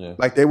 No,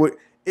 like they would.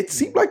 It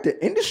seemed like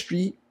the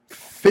industry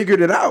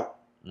figured it out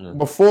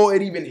before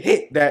it even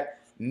hit that.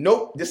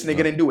 Nope, this nigga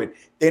didn't do it.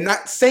 They're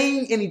not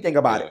saying anything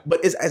about it,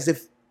 but it's as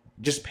if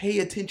just pay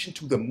attention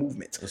to the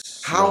movement.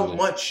 How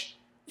much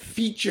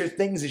feature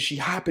things is she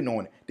hopping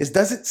on? This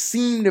doesn't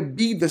seem to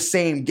be the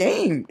same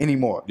game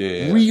anymore.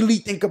 Really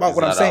think about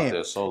what I'm saying.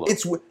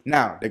 It's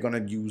now they're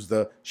gonna use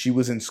she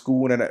was in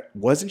school and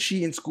wasn't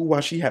she in school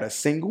while she had a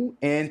single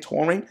and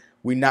touring?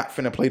 We not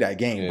finna play that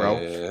game,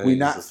 bro. We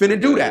not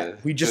finna do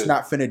that. We just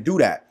not finna do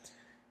that,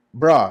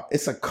 bruh.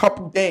 It's a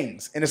couple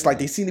things, and it's like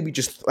they seem to be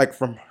just like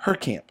from her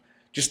camp.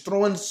 Just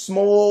throwing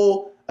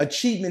small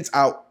achievements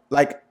out,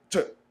 I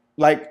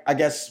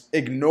guess,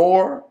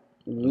 ignore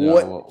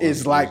what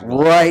is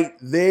right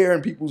there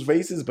in people's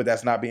faces, but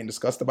that's not being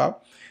discussed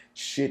about.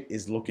 Shit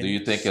is looking. Do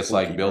you think it's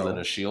like building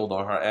a shield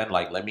on her end?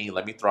 Like, let me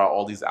throw out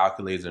all these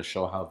accolades and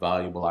show how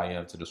valuable I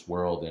am to this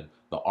world and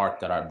the art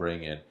that I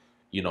bring in,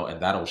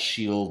 and that'll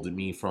shield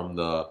me from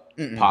the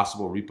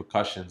possible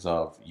repercussions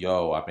of,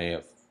 I may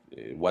have,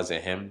 it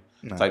wasn't him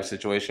type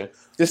situation.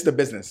 This is the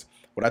business.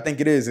 What I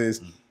think it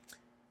is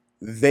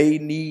they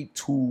need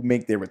to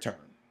make their return.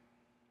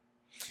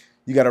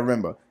 You got to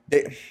remember,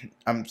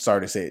 I'm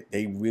sorry to say it,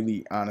 they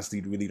really,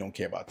 honestly, really don't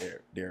care about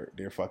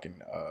their fucking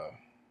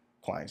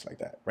clients like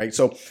that, right?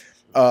 So,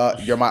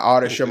 you're my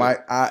artist,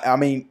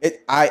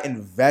 I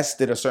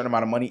invested a certain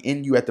amount of money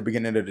in you at the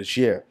beginning of this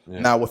year.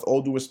 Now, with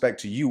all due respect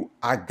to you,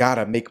 I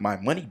gotta make my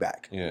money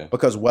back.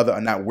 Because whether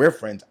or not we're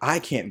friends, I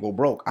can't go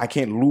broke. I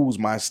can't lose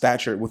my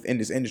stature within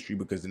this industry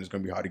because then it's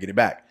gonna be hard to get it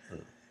back.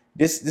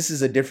 This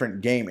is a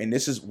different game, and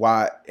this is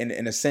why,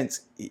 in a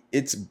sense,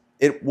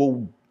 it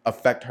will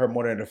affect her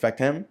more than it affect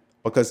him,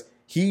 because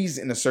he's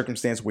in a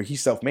circumstance where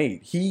he's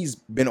self-made. He's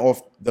been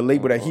off the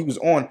label that he was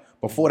on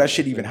before that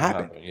shit even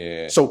happened.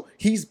 So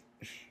he's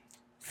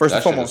first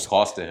and foremost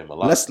costing him a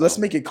lot. Let's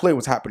make it clear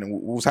what's happening.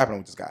 What was happening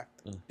with this guy?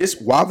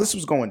 While this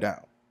was going down,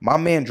 my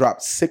man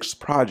dropped 6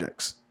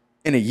 projects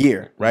in a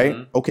year.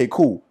 Right? Okay,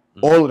 cool.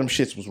 All of them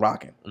shits was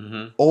rocking.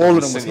 All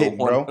of them was hitting,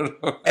 bro.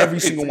 Every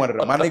single one of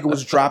them. My nigga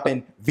was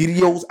dropping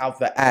videos out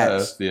the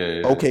ass.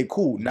 Okay,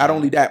 cool. Not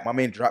only that, my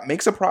man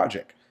makes a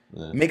project,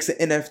 makes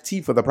an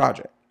NFT for the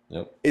project.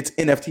 It's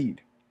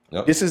NFT'd.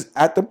 This is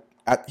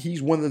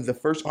he's one of the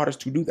first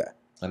artists to do that.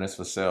 And it's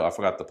for sale. I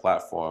forgot the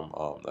platform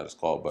that it's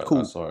called, but cool.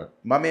 I saw it.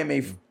 My man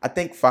made, I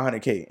think,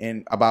 $500K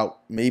in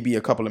about maybe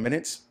a couple of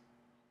minutes.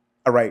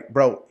 All right,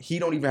 bro. He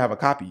don't even have a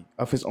copy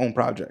of his own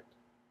project.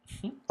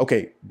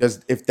 Okay,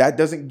 if that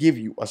doesn't give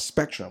you a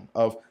spectrum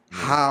of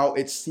how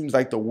it seems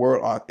like the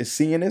world is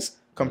seeing this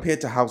compared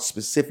to how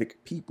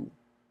specific people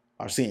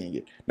are seeing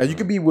it. Now, you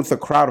could be with a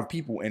crowd of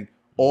people and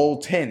all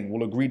 10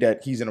 will agree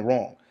that he's in the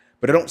wrong,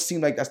 but it don't seem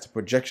like that's the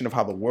projection of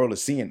how the world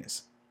is seeing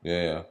this.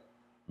 Yeah.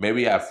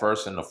 Maybe at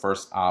first, in the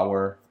first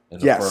hour,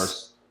 it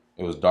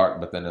was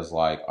dark, but then it's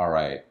like, all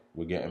right,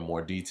 we're getting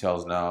more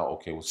details now.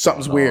 Okay,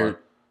 something's weird.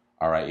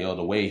 All right,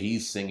 the way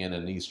he's singing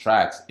in these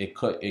tracks, it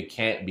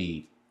can't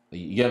be.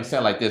 You get what I'm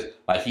saying? Like this,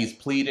 like he's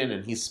pleading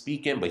and he's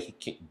speaking, but he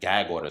can't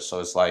gag order. So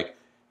it's like,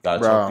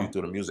 gotta talk you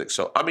through the music.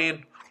 So, I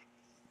mean,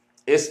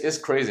 it's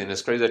crazy. And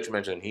it's crazy that you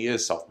mentioned he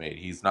is self-made.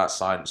 He's not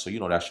signed. So,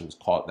 that shit was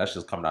caught. That's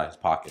just coming out of his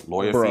pocket.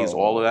 Lawyer fees,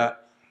 all of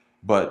that.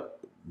 But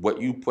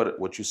what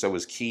you said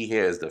was key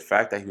here is the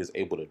fact that he was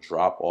able to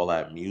drop all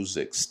that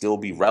music, still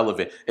be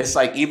relevant. It's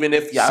like, even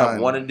if y'all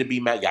wanted to be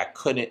mad, y'all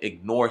couldn't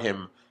ignore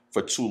him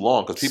for too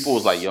long. Because people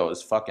was like, yo,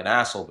 this fucking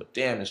asshole. But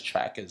damn, this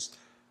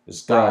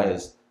guy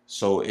is...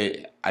 So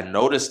I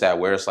noticed that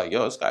where it's like,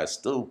 yo, this guy's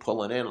still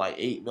pulling in like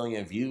 8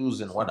 million views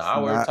in 1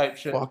 hour type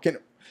shit.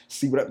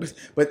 See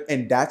what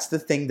and that's the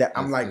thing that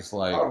I'm like,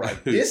 all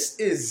right, this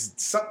is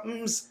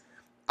something's.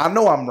 I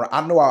knew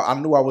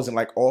I wasn't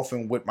like off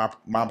in what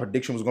my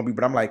prediction was gonna be,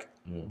 but I'm like,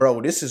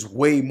 bro, this is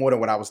way more than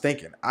what I was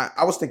thinking.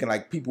 I was thinking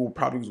like people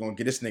probably was gonna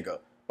get this nigga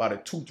about a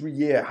 2-3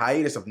 year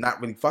hiatus of not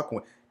really fucking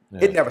with.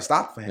 Yeah. It never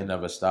stopped for him. It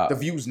never stopped. The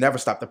views never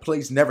stopped. The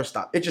plays never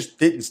stopped. It just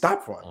didn't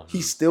stop for him. He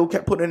still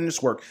kept putting in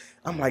this work.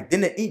 I'm like,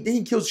 then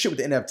he kills shit with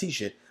the NFT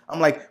shit. I'm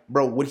like,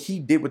 bro, what he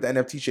did with the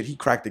NFT shit, he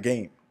cracked the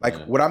game. Like,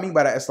 what I mean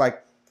by that, it's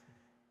like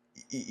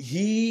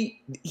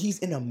he's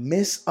in the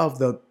midst of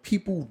the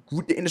people,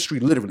 the industry.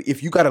 Literally,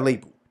 if you got a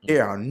label,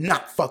 they are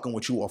not fucking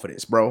with you off of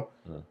this, bro.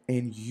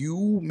 And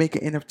you make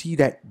an NFT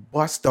that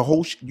busts the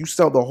whole shit. You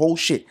sell the whole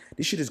shit.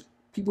 This shit is,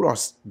 people are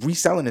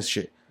reselling this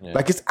shit. Yeah.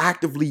 Like, it's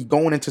actively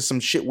going into some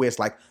shit where it's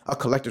like a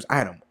collector's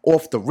item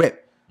off the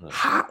rip.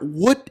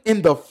 What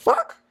in the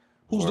fuck?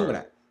 Who's doing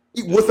that?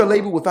 With a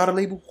label, without a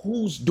label,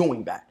 who's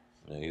doing that?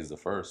 Yeah, he's the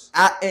first.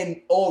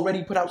 And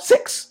already put out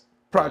 6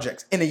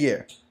 projects in a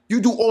year.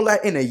 You do all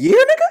that in a year,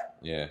 nigga?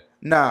 Yeah.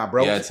 Nah,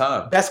 bro. Yeah,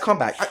 time. That's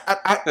comeback.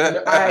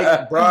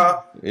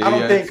 Bro.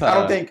 I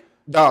don't think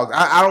Dog,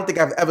 I don't think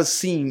I've ever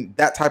seen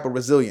that type of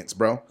resilience,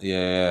 bro.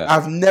 Yeah.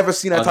 I've never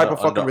seen that type of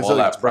fucking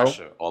resilience, bro.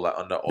 All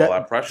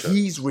that pressure.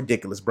 He's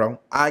ridiculous, bro.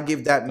 I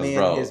give that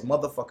man his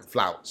motherfucking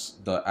flowers.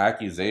 The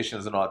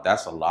accusations and all,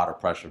 that's a lot of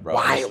pressure, bro.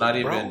 Wild, it's not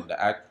bro. even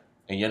the act,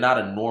 and you're not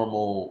a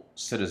normal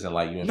citizen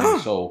like you and me.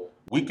 So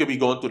we could be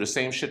going through the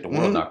same shit. The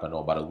world not gonna know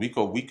about it.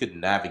 We could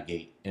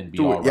navigate and be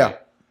all right. Yeah.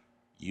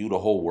 You, the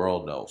whole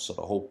world knows. So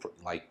the whole,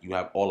 like, you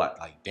have all that,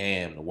 like,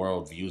 damn, the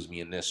world views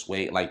me in this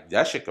way. Like,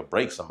 that shit could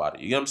break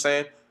somebody. You know what I'm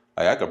saying?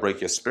 Like, I could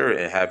break your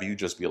spirit and have you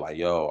just be like,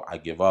 yo, I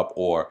give up,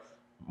 or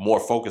more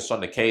focused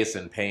on the case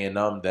and paying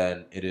them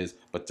than it is.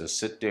 But to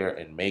sit there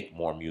and make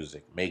more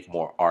music, make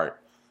more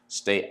art,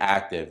 stay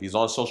active. He's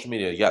on social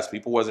media. Yes,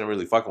 people wasn't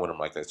really fucking with him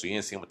like that. So you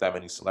didn't see him with that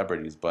many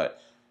celebrities.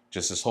 But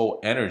just his whole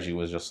energy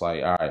was just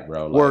like, all right,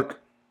 bro. Like,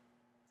 work.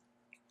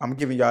 I'm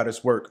giving y'all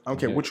this work. I don't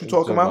care what you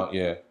talking about.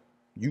 Yeah.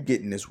 You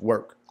getting this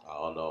work. I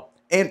don't know.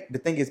 And the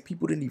thing is,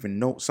 people didn't even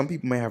know. Some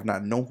people may have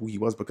not known who he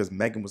was because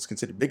Megan was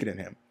considered bigger than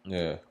him.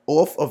 Yeah.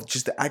 Off of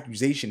just the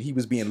accusation, he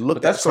was being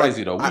looked at. That's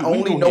crazy, though. I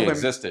only know him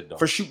existed, though.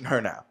 For shooting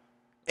her now.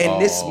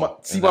 And this,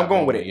 see where I'm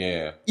going with it?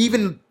 Yeah.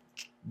 Even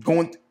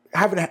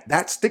having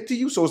that stick to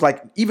you, so it's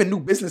like even new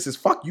businesses.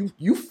 Fuck you.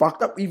 You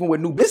fucked up even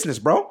with new business,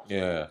 bro.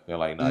 Yeah. They're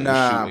like,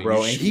 nah,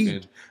 bro.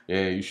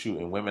 You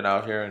shooting women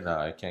out here.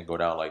 Nah, it can't go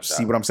down like that.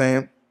 See what I'm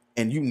saying?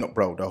 And you know,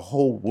 bro, the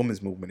whole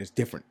women's movement is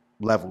different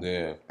level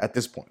at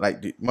this point.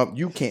 Like,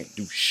 you can't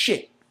do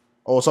shit,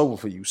 or it's over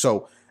for you.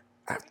 So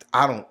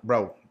I don't,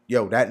 bro.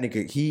 Yo, that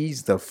nigga,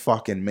 he's the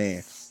fucking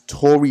man.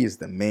 Tory is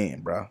the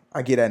man, bro.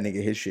 I get that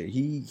nigga his shit.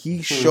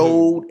 He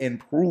showed and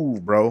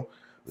proved, bro,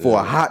 for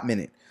a hot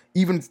minute.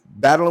 Even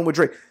battling with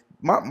Drake.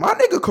 My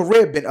nigga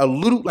career been a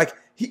little like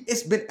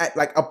it's been at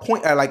like a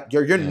point at like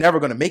you're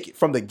never gonna make it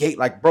from the gate.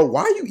 Like, bro,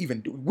 why are you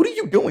even doing? What are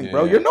you doing,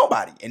 bro? You're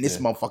nobody, and this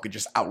motherfucker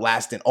just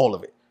outlasting all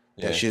of it.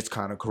 That shit's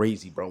kind of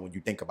crazy, bro, when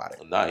you think about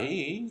it. Nah,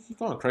 he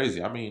going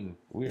crazy. I mean,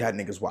 that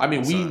nigga's wild. I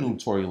mean, we knew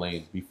Tory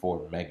Lanez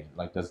before Megan.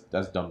 Like, that's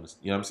dumb.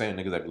 You know what I'm saying?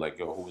 Niggas that be like,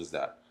 yo, who is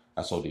that?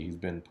 That's OD. He's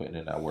been putting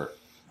in that work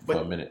for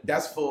a minute.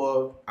 That's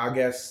for, I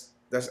guess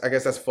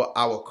that's for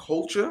our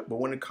culture. But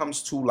when it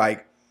comes to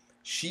like,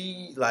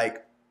 she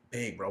like,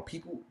 dang, bro,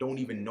 people don't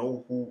even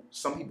know who.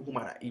 Some people who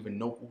might not even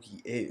know who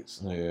he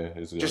is. Yeah,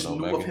 just knew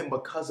Megan of him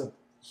because of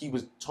he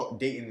was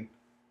dating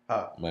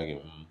her.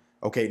 Megan.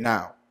 Okay,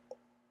 now.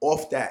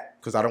 Off that,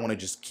 because I don't want to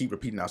just keep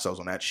repeating ourselves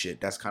on that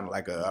shit. That's kind of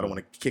like I don't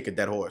want to kick a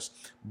dead horse.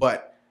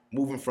 But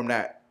moving from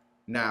that,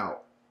 now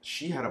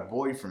she had a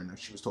boyfriend that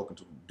she was talking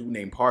to, a dude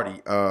named Party,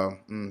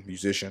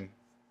 musician.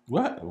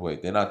 What?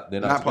 Wait, they're not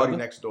Party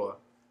Next Door.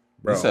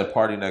 Bro. You said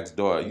Party Next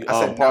Door.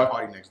 I said not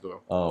Party Next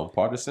Door.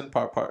 Partisan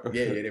part.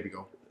 Yeah, there we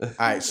go. All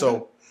right,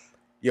 so,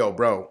 yo,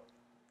 bro,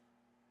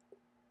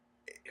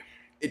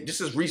 this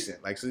is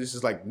recent. Like, so this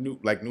is like new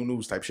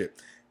news type shit,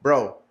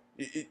 bro.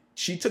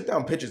 She took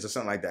down pictures or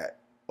something like that.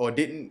 Or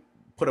didn't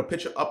put a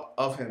picture up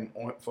of him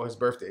for his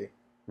birthday,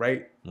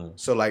 right?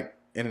 So like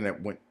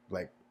internet went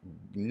like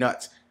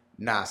nuts.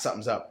 Nah,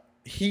 something's up.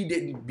 He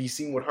didn't be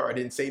seen with her. I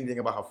didn't say anything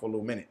about her for a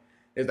little minute.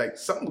 It's like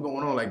something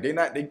going on. Like they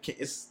can't.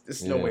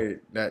 It's no way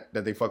that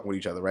they fucking with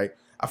each other, right?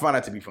 I find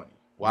that to be funny.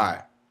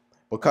 Why?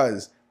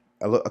 Because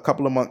a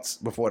couple of months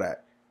before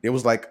that, there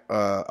was like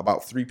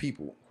about 3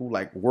 people who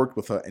like worked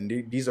with her, and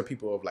these are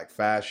people of like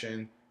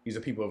fashion. These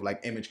are people of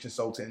like image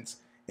consultants,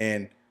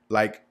 and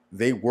like.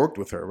 They worked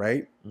with her,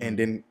 right? Mm-hmm. And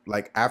then,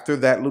 like, after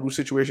that little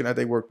situation that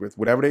they worked with,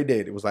 whatever they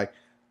did, it was like,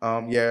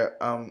 we're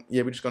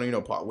just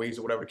gonna, part ways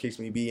or whatever the case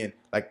may be. And,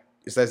 like,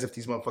 it's as if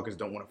these motherfuckers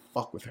don't want to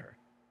fuck with her.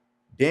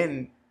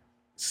 Then,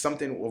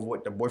 something of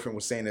what the boyfriend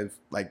was saying is,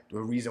 like,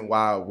 the reason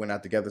why we're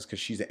not together is because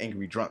she's an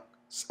angry drunk.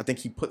 I think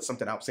he put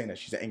something out saying that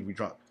she's an angry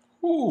drunk.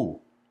 Who?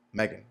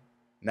 Megan.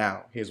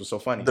 Now, here's what's so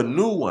funny. The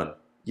new one.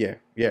 Yeah.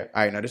 All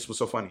right, now this was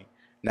so funny.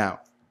 Now,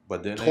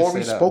 but then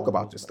Tory spoke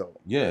about this though.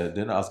 Yeah,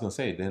 then I was gonna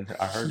say. Then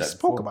I heard that he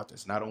spoke about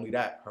this. Not only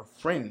that, her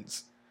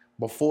friends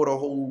before the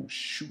whole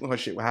shooting her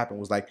shit what happened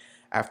was like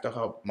after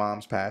her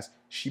mom's passed,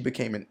 she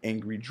became an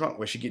angry drunk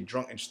where she get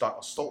drunk and start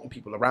assaulting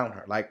people around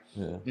her. Like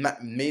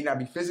may not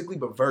be physically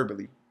but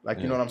verbally. Like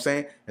you know what I'm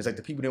saying? It's like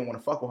the people didn't want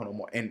to fuck with her no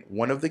more. And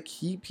one of the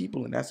key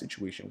people in that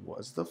situation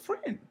was the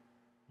friend.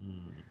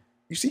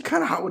 You see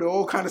kind of how it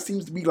all kind of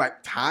seems to be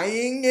like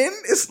tying in.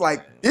 It's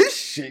like this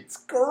shit's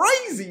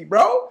crazy,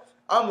 bro.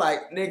 I'm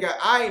like, nigga,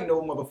 I ain't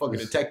no motherfucking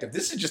detective.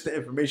 This is just the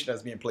information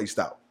that's being placed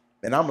out.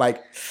 And I'm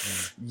like,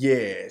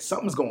 yeah,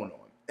 something's going on.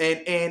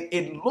 And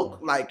it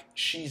looked like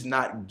she's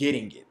not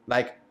getting it.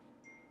 Like,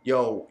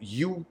 yo,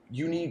 you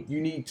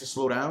need to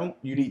slow down.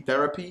 You need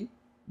therapy.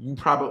 You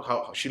probably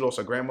she lost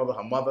her grandmother,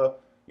 her mother.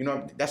 You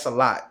know, that's a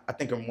lot. I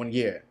think in 1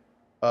 year,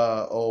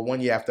 or 1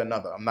 year after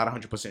another. I'm not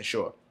 100%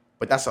 sure,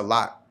 but that's a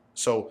lot.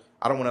 So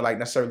I don't want to like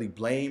necessarily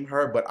blame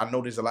her, but I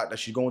know there's a lot that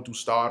she's going through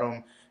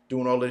stardom.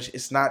 Doing all this,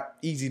 it's not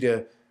easy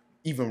to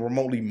even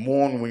remotely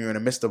mourn when you're in the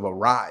midst of a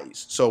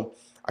rise. So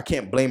I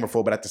can't blame her for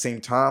it, but at the same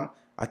time,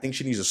 I think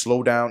she needs to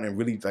slow down and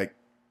really like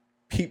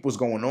peep what's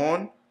going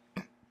on,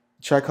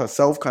 check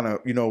herself, kind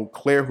of,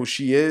 clear who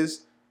she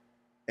is,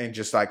 and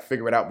just like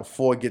figure it out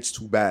before it gets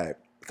too bad.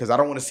 because I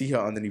don't want to see her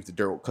underneath the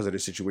dirt because of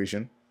this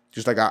situation.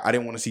 Just like I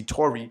didn't want to see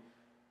Tory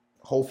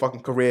whole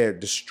fucking career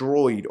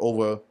destroyed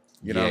over,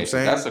 you know what I'm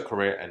saying? That's a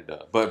career ender.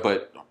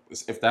 But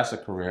if that's a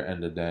career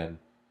ender, then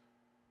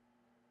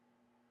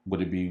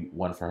would it be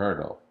one for her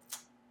though?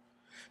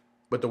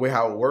 But the way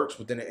how it works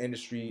within the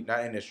industry,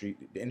 the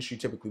industry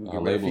typically would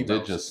get rid of females. Label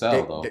did just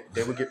sell though.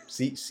 They would get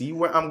see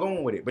where I'm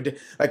going with it. But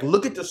like,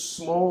 look at the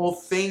small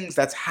things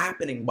that's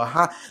happening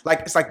behind. Like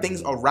it's like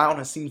things around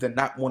her seems to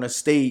not want to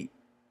stay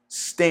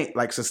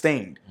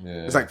sustained.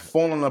 Yeah. It's like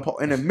falling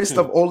apart in the midst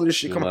of all of this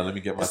shit. Come on, let me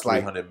get my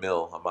 300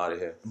 mil. I'm out of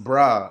here,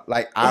 bruh.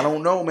 Like I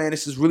don't know, man.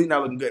 This is really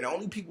not looking good. The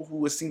only people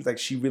who it seems like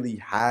she really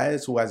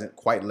has, who hasn't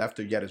quite left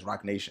her yet, is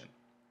Roc Nation.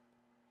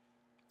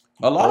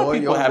 A lot of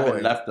people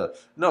haven't left her.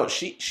 No,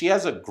 she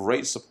has a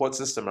great support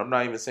system. I'm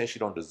not even saying she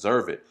don't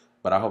deserve it,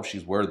 but I hope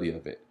she's worthy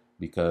of it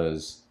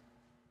because,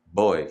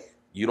 boy,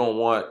 you don't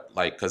want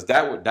because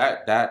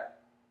that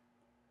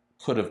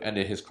could have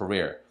ended his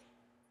career.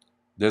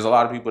 There's a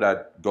lot of people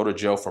that go to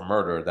jail for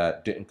murder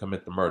that didn't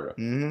commit the murder.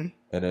 Mm-hmm.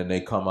 And then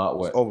they come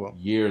out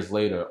years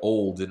later,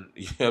 old, and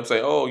you know what I'm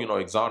saying? Oh,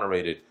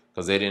 exonerated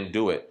because they didn't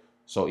do it.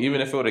 So even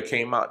if it would have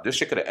came out, this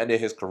shit could have ended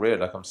his career.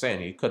 Like I'm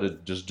saying, he could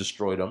have just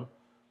destroyed him.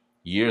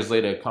 Years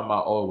later, it come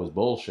out, oh, it was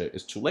bullshit.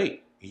 It's too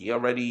late.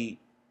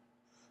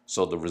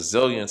 So the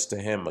resilience to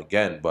him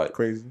again, but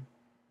crazy.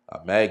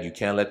 Meg, you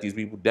can't let these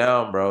people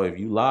down, bro. If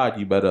you lied,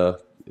 you better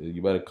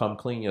come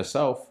clean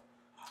yourself.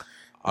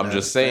 I'm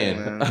just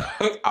saying.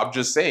 I'm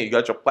just saying. You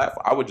got your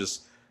platform. I would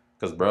just,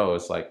 because bro,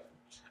 it's like,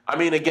 I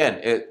mean,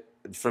 again,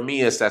 for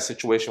me, it's that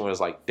situation where it's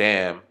like,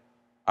 damn,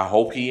 I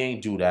hope he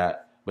ain't do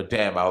that, but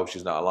damn, I hope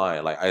she's not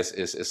lying. Like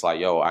it's like,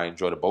 yo, I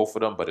enjoy the both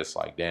of them, but it's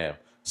like, damn,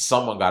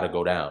 someone got to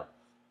go down.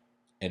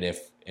 And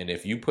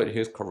if you put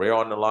his career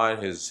on the line,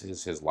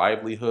 his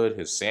livelihood,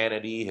 his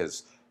sanity,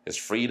 his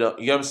freedom,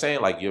 you know what I'm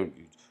saying? Like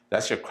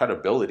that's your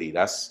credibility.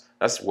 That's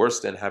worse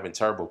than having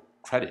terrible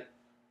credit.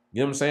 You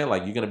know what I'm saying?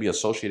 Like you're gonna be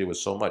associated with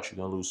so much. You're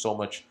gonna lose so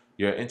much.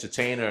 You're an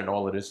entertainer and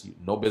all of this.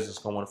 No business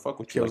gonna want to fuck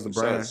with you. Kills the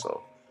brand.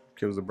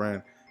 Kills the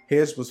brand.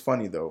 Here's what's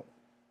funny though.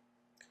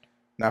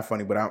 Not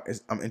funny, but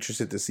I'm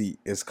interested to see,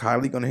 is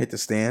Kylie gonna hit the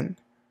stand?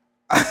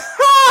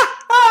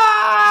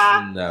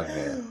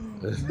 Never.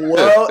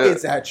 Well,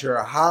 it's at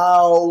your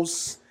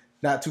house,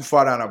 not too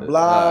far down the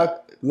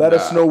block. Let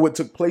us know what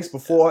took place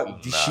before.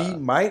 She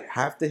might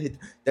have to hit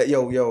that.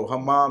 Yo, her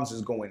mom's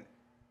is going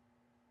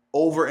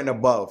over and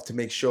above to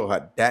make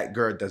sure that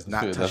girl does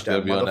not touch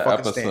that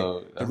motherfucking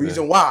stand. The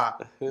reason why,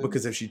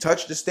 because if she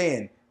touched the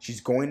stand,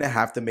 she's going to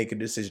have to make a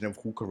decision of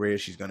who career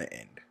she's going to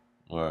end.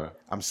 Right.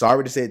 I'm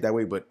sorry to say it that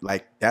way, but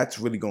like that's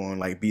really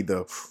going to be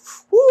the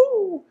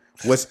woo.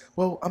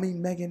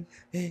 Megan,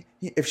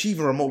 if she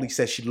even remotely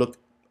said she looked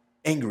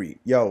angry,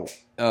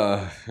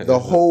 the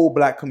whole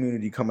black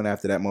community coming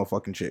after that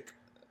motherfucking chick.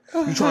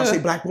 You trying to say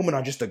black women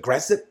are just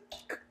aggressive?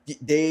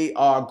 They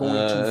are going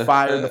to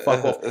fire the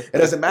fuck off. It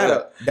doesn't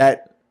matter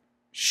that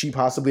she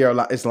possibly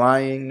is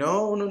lying.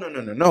 No.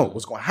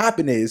 What's going to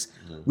happen is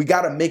we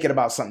got to make it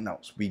about something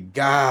else. We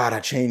got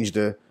to change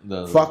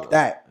fuck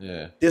that.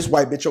 Yeah. This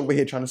white bitch over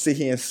here trying to sit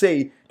here and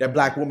say that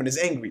black woman is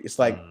angry. It's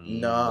like,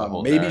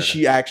 nah, maybe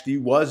she actually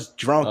was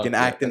drunk and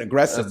acting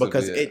aggressive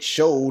because it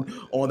showed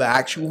on the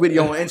actual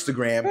video on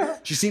Instagram.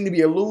 She seemed to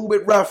be a little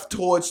bit rough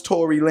towards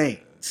Tory Lanez.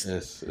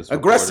 It's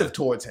aggressive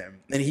towards him,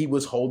 and he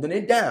was holding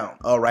it down.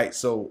 All right,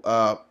 so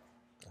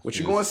what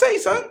you gonna say,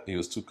 son? He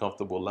was too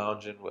comfortable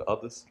lounging with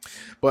others.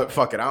 But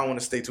fuck it, I don't want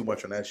to stay too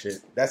much on that shit.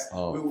 That's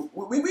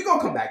we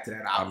gonna come back to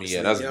that. Obviously.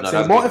 I mean,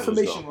 that's more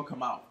information will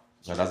come out.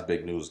 No, that's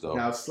big news though.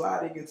 Now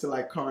sliding into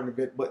like current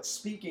event, but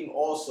speaking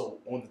also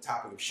on the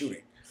topic of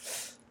shooting,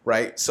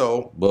 right?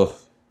 So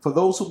for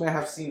those who may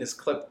have seen this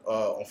clip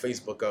on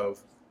Facebook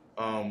of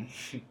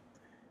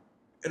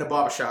in a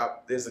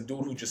barbershop, there's a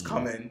dude who just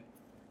come in,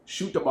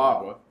 shoot the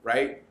barber,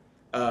 right?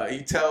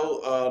 He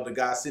tell the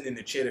guy sitting in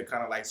the chair to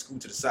kind of like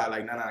scoot to the side,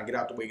 like, nah, get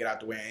out the way,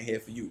 I ain't here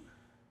for you.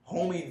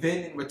 Homie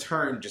then in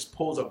return just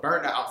pulls a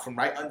burner out from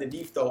right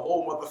underneath the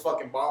whole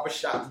motherfucking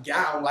barbershop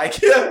gown,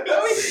 like, you know what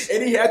I mean?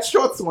 And he had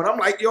shorts on. I'm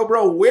like, yo,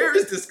 bro, where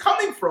is this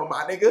coming from,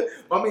 my nigga?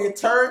 My man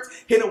turns,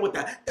 hit him with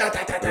that, That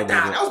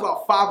was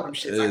about 5 of them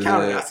shits. I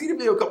counted. I see the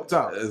video a couple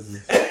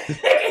times.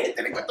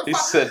 He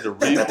said the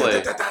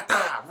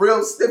replay.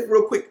 Real stiff,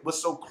 real quick.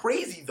 What's so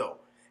crazy, though,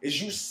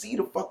 is you see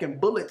the fucking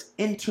bullets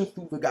enter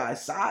through the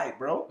guy's side,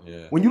 bro.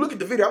 Yeah. When you look at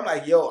the video, I'm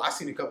like, yo, I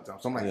seen it a couple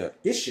times. So I'm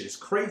like, this shit is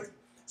crazy.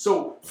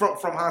 So from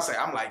hindsight,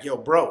 I'm like, yo,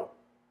 bro,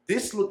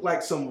 this looked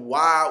like some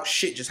wild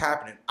shit just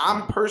happening.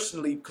 I'm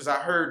personally, because I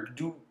heard the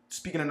dude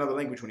speaking another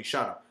language when he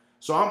shot him.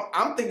 So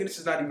I'm thinking this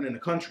is not even in the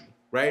country,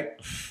 right?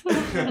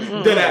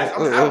 Deadass.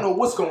 I don't know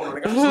what's going on.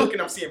 Like, I'm just looking,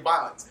 I'm seeing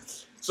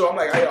violence. So I'm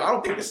like, I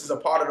don't think this is a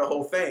part of the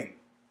whole thing.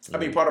 I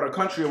mean, part of the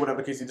country or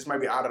whatever the case. This might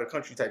be out of the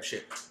country type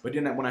shit. But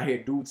then when I hear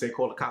dudes say,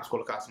 call the cops,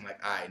 I'm like,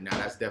 all right, nah,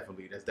 that's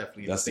definitely.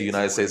 That's the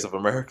United States of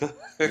America?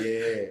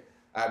 Yeah.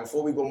 All right,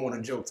 before we go more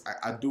on jokes,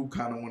 I do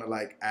kind of want to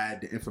like add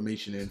the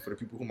information in for the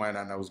people who might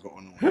not know what's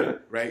going on,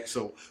 right?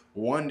 So,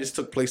 one, this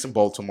took place in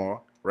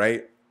Baltimore,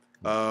 right?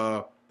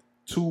 2,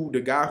 To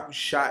the guy who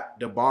shot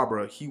the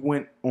barber, he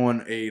went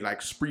on a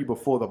like spree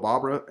before the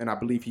barber, and I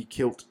believe he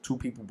killed 2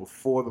 people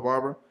before the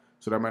barber.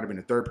 So that might have been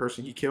the 3rd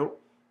person he killed.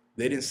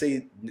 They didn't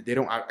say they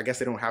don't. I guess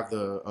they don't have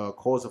the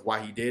cause of why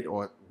he did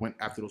or went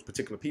after those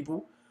particular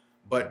people.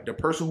 But the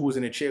person who was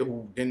in the chair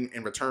who then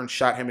in return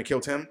shot him and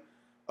killed him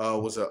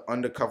was an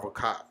undercover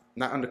cop,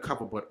 not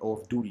undercover but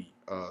off-duty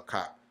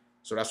cop.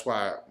 So that's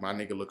why my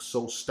nigga looked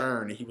so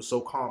stern and he was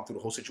so calm through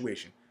the whole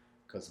situation.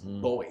 Cause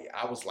boy,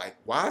 I was like,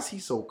 why is he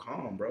so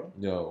calm, bro?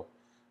 Yo.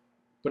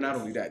 But not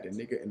only that, the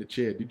nigga in the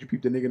chair. Did you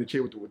peep the nigga in the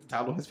chair with the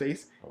towel on his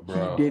face?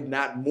 Bro. He did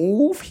not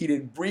move. He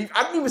didn't breathe.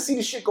 I didn't even see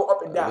the shit go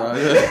up and down.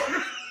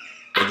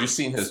 Have you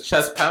seen his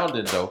chest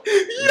pounding though?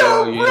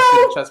 Yo, you didn't see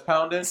the chest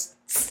pounding?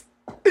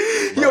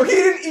 Yo, he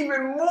didn't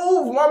even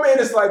move. My man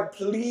is like,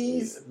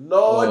 please,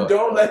 Lord,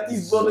 don't let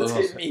these bullets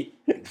hit me.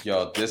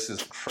 Yo, this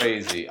is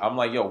crazy. I'm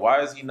like, yo,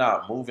 why is he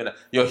not moving?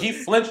 Yo, he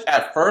flinched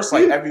at first,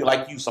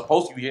 like you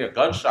supposed to hear a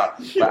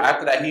gunshot, but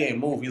after that he ain't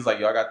moved. He's like,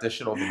 yo, I got this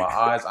shit over my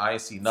eyes. I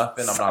ain't see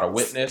nothing. I'm not a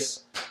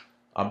witness.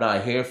 I'm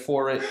not here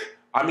for it.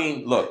 I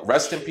mean, look,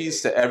 rest in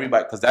peace to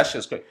everybody, because that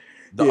shit's crazy.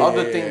 The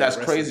other thing that's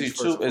crazy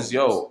too is,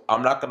 yo,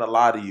 I'm not gonna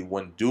lie to you.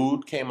 When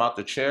dude came out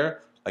the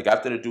chair, like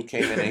after the dude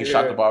came in and he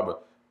shot the barber,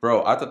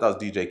 bro, I thought that was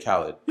DJ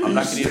Khaled. I'm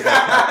not gonna even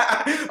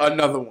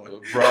another one,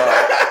 bro.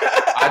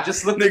 I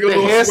just looked at the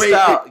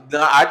hairstyle.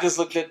 I just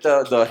looked at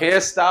the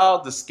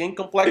hairstyle, the skin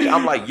complexion.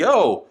 I'm like,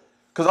 yo,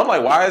 because I'm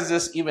like, why does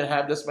this even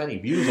have this many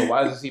views, or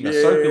why is this even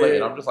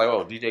circulating? I'm just like,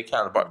 oh, DJ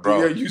Khaled,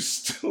 bro. Yeah, you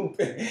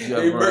stupid.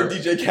 They murdered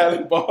DJ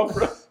Khaled, bro.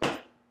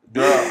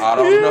 Girl, I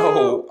don't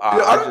know.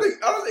 I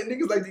don't think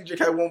niggas like DJ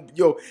Khaled won't.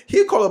 Yo,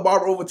 he'll call a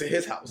barber over to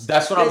his house.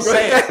 That's what I'm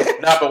saying.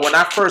 Nah, but when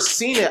I first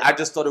seen it, I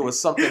just thought it was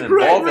something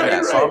involved in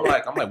that. So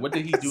I'm like, what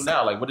did he do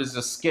now? Like, what is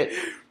this skit?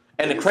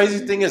 And the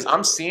crazy thing is,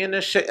 I'm seeing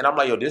this shit, and I'm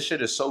like, yo, this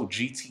shit is so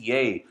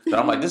GTA that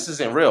I'm like, this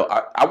isn't real.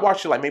 I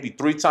watched it like maybe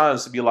 3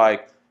 times to be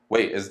like,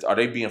 wait, are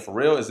they being for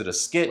real? Is it a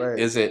skit? Right.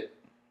 Is it?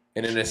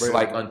 And then it's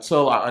like,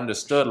 until I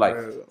understood, like,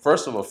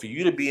 first of all, for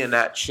you to be in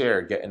that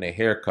chair getting a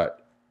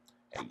haircut,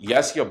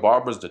 yes, your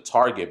barber's the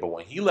target, but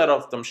when he let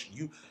off them,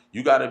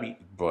 you gotta be,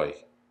 boy.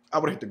 I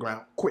would hit the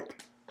ground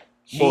quick.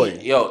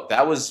 Yo,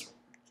 that was,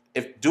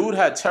 if dude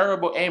had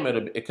terrible aim,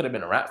 it could have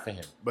been a wrap for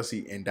him. But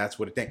see, and that's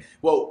what the thing.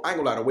 Well, I ain't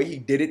gonna lie, the way he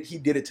did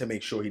it to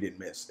make sure he didn't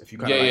miss. If you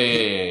kind of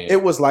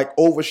it was like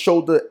over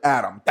shoulder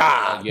at him,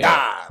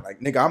 like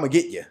nigga, I'm gonna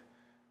get you.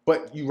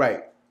 But you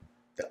right.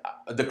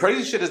 The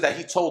crazy shit is that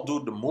he told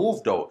dude to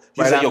move though.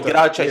 He said, yo, get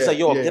out of the chair. He said,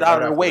 yo, get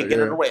out of the way, get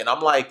out of the way. And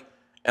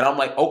I'm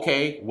like,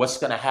 okay, what's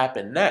gonna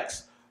happen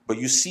next? But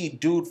you see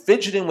dude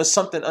fidgeting with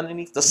something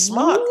underneath the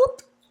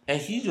smock. And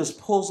he just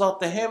pulls out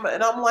the hammer.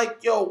 And I'm like,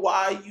 yo,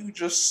 why you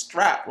just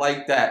strapped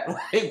like that?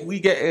 Like, we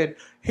getting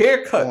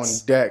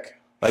haircuts. On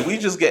deck. Like, we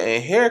just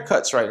getting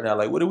haircuts right now.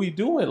 Like, what are we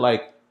doing?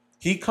 Like,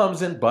 he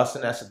comes in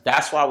busting that shit.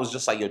 That's why I was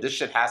just like, yo, this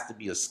shit has to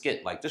be a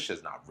skit. Like, this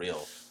shit's not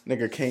real.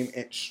 Nigga came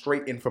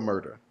straight in for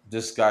murder.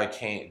 This guy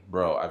came,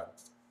 bro,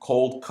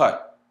 cold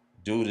cut.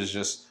 Dude is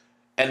just...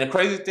 And the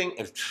crazy thing...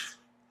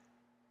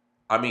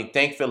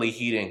 thankfully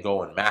he didn't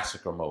go in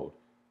massacre mode,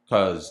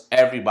 because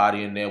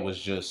everybody in there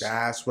was just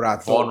That's what I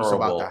thought was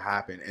about to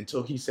happen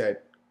until he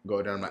said,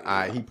 go down my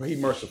eye. He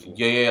merciful.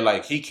 Yeah,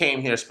 like he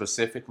came here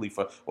specifically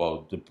for,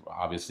 well,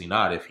 obviously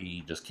not if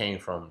he just came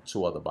from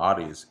 2 other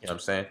bodies, you know what I'm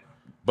saying?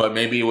 But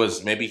maybe those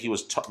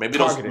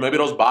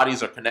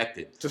bodies are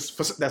connected. That's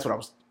what I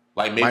was...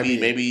 Like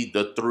maybe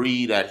the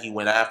 3 that he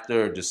went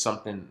after, just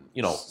something,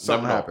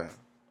 something happened.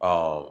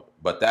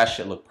 But that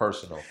shit looked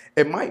personal.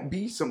 It might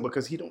be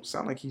because he don't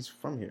sound like he's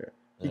from here.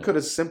 He could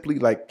have simply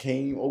like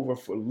came over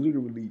for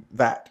literally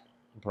that.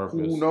 Purpose.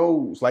 Who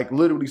knows? Like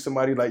literally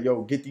somebody like,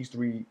 yo, get these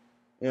 3. You know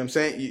what I'm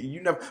saying?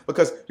 You never,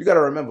 because you got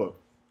to remember,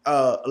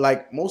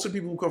 like most of the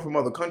people who come from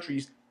other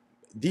countries,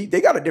 they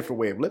got a different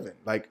way of living.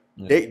 Like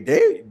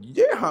they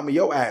hammer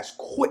your ass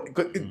quick.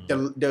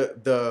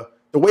 The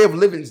way of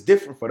living is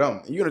different for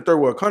them. You're in a 3rd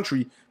world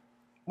country,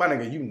 my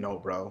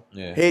nigga, bro.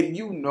 Yeah. Hey,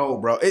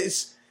 bro.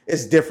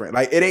 It's different.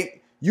 Like it ain't.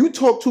 You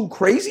talk too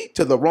crazy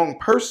to the wrong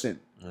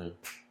person.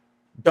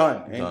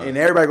 Done. And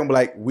everybody gonna be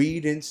like, we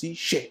didn't see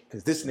shit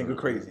because this nigga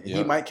crazy. And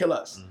he might kill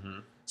us. Mm-hmm.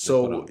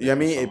 So you know what I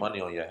mean? Some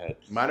money on your head.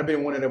 Might have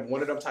been one of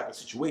them type of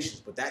situations,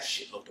 but that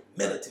shit looked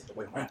militant the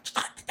way around.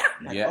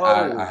 Like,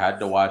 I had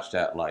to watch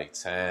that like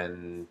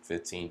 10,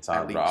 15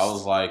 times, bro. I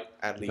was like,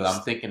 because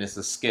I'm thinking it's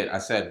a skit. I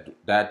said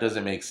that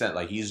doesn't make sense.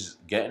 Like he's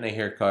getting a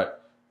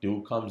haircut.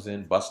 Dude comes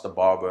in, busts the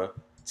barber.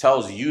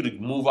 Tells you to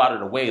move out of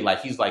the way.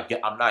 Like he's like,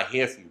 I'm not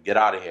here for you. Get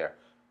out of here.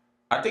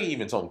 I think he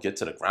even told him get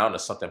to the ground or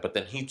something. But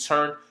then he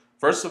turned.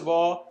 First of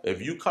all,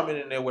 if you come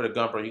in there with a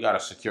gun, bro, you got to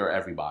secure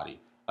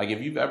everybody. Like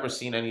if you've ever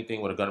seen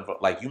anything with a gun,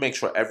 like you make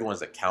sure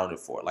everyone's accounted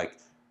for. Like,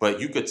 but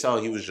you could tell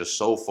he was just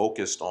so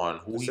focused on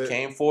who he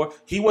came for.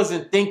 He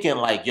wasn't thinking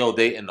like, yo,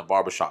 they in the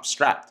barbershop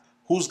strapped.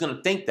 Who's going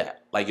to think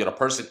that? Like you're the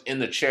person in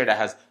the chair that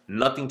has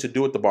nothing to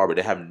do with the barber.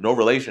 They have no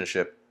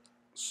relationship.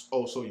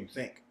 Oh, so you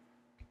think.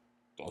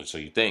 So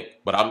you think,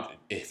 but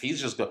if he's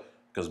just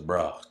Because,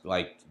 bro,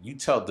 like, you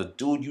tell the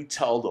dude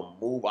to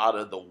move out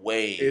of the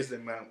way is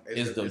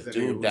the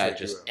dude that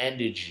just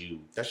ended you.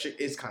 That shit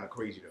is kind of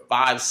crazy, though.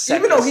 5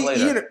 seconds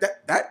later.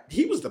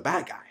 He was the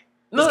bad guy.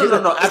 No,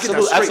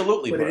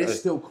 absolutely. But bro. It is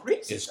still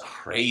crazy. It's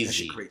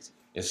crazy. Crazy.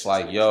 It's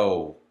like,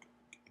 yo,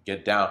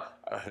 get down.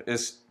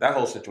 That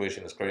whole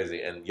situation is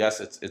crazy. And yes,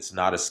 it's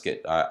not a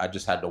skit. I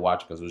just had to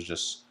watch because it was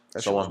just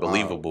so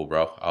unbelievable,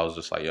 bro. I was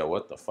just like, yo,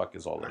 what the fuck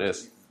is all of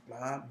this?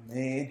 My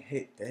man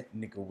hit that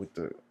nigga with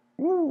the...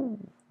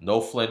 No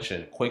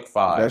flinching, quick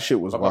 5. That shit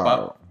was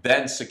wild.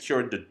 Ben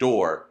secured the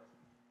door,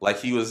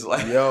 like he was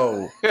like,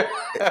 yo.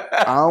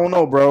 I don't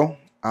know, bro.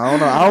 I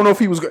don't know if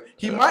he was good.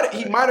 He might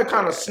have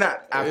kind of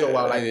snapped after a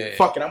while, like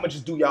fuck it, I'm gonna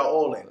just do y'all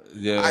all in.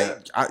 Yeah.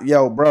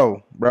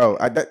 Bro.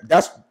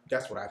 That's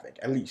what I think,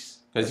 at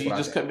least. Because he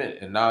just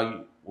committed, and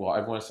now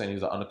everyone's saying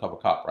he's an undercover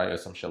cop, right, or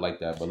some shit like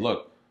that. But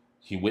look.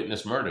 He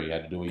witnessed murder. He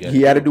had to do what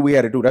he had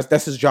to do.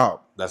 That's his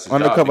job. That's his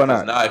undercover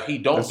job. Now, if he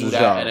don't do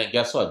that, and then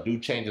guess what?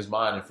 Dude changed his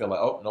mind and feel like,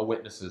 oh, no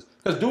witnesses.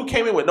 Because dude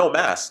came in with no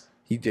mask.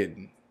 He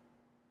didn't.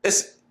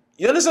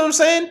 You understand what I'm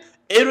saying?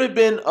 It would have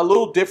been a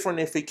little different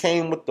if he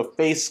came with the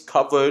face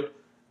covered,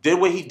 did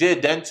what he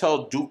did, then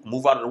tell Duke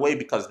move out of the way.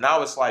 Because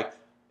now it's like,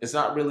 it's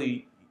not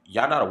really,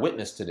 y'all not a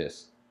witness to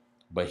this.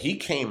 But he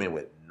came in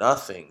with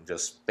nothing,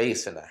 just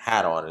face and a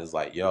hat on. It's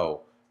like,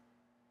 yo.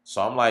 So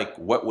I'm like,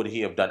 what would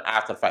he have done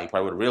after the fact? He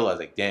probably would have realized,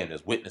 like, damn,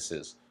 there's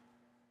witnesses.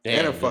 Damn,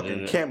 and a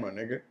fucking camera,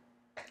 nigga.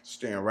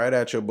 Staring right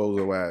at your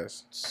bozo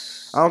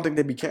ass. I don't think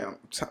they be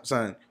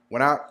son.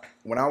 When I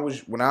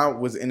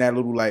was in that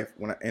little life,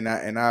 and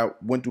I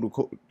went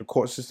through the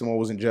court system or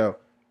was in jail,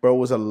 bro,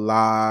 was a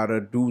lot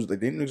of dudes like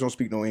they niggas don't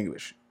speak no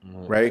English,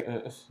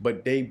 right?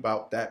 But they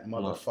bout that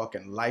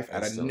motherfucking life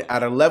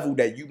at a level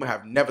that you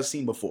have never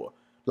seen before.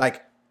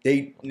 Like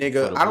they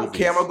nigga, I don't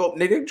care. I'm gonna go.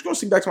 They just gonna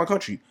sneak back to my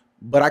country.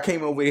 But I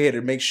came over here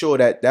to make sure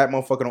that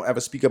motherfucker don't ever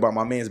speak about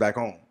my mans back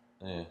home.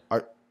 Yeah.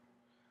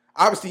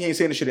 Obviously, he ain't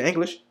saying this shit in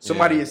English.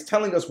 Somebody is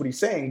telling us what he's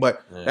saying,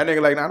 but that nigga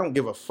like, nah, I don't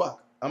give a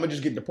fuck. I'm gonna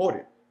just get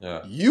deported.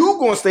 Yeah. You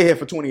gonna stay here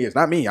for 20 years,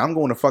 not me. I'm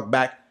going to fuck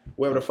back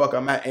wherever the fuck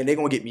I'm at, and they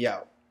gonna get me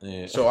out.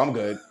 Yeah. So I'm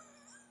good.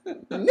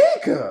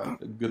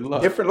 Nigga. Good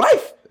luck. Different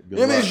life. You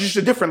know what I mean? It's just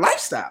a different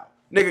lifestyle.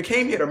 Nigga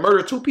came here to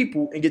murder 2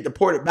 people and get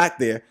deported back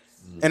there,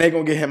 and they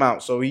gonna get him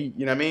out. So he,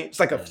 you know what I mean? It's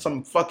like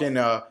some fucking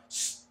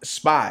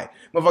spy.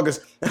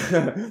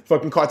 Motherfuckers,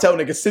 fucking cartel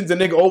nigga sends a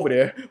nigga over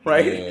there,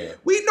 right? Yeah.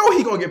 We know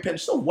he gonna get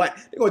pinched. So what?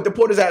 They gonna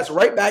deport his ass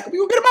right back and we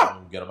gonna get him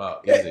out. Get him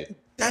out. Easy.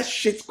 That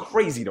shit's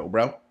crazy though,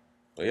 bro.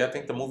 Where you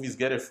think the movies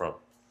get it from?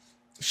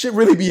 Shit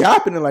really be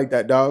happening like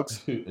that,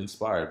 dogs.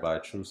 Inspired by a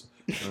true.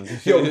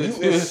 Yo, you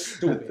is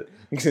stupid.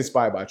 It's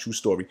inspired by a true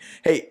story.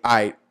 Hey,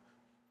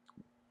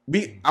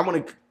 we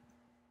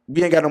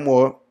ain't got no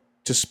more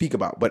to speak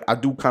about, but I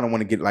do kind of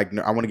want to get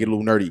I want to get a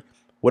little nerdy.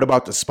 What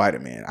about the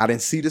Spider-Man? I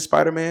didn't see the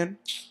Spider-Man,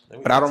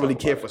 but I don't really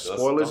care for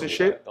spoilers and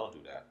shit. Don't do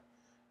that.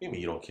 You mean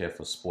you don't care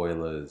for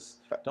spoilers?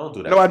 Don't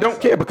do that. No, I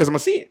don't care because I'm gonna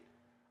see it.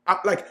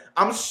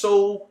 I'm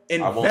so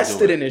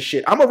invested in this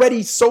shit. I'm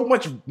already so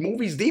much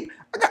movies deep.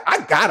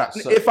 I gotta.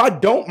 So, if I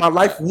don't, my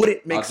life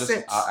wouldn't make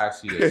sense. I'll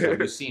ask you this: so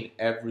you've seen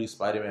every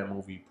Spider-Man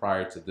movie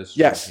prior to this?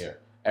 Yes. Here,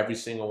 every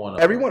single one.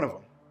 One of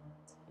them.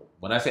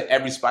 When I say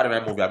every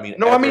Spider-Man movie, I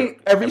mean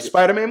every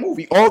Spider-Man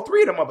movie. All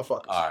 3 of them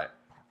motherfuckers. All right.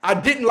 I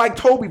didn't like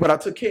Toby, but I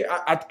took care.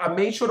 I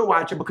made sure to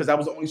watch it because I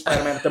was the only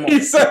Spider-Man at the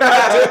moment. So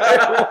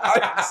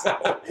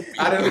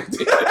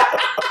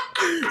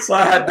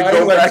I had to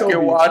go back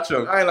and watch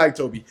him. I ain't like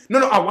Toby.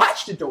 No, I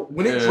watched it though.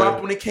 When it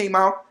dropped, when it came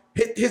out,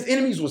 his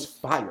enemies was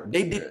fire.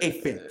 They did a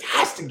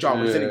fantastic job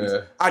with his enemies.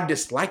 I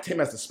disliked him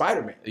as the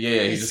Spider-Man.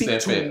 Yeah, he seemed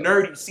too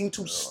nerdy, seemed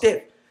too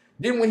stiff.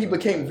 Then when he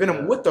became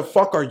Venom, what the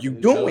fuck are you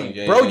doing,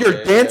 bro?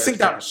 You're dancing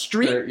down the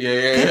street.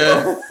 Get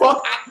the fuck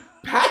out.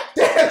 Pack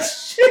that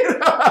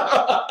shit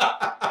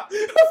up.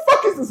 The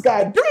fuck is this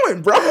guy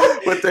doing, bro?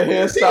 With the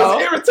hairstyle,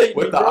 he was irritating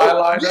with me, the bro.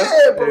 eyeliner,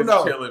 yeah, bro,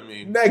 no, killing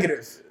me.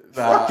 Negative,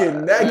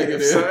 fucking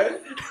negative, son.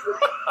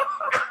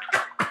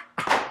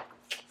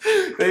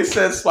 They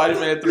said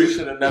Spider-Man 3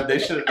 should have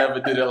never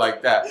did it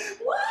like that.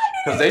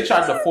 Because they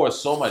tried to force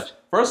so much.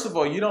 First of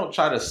all, you don't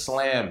try to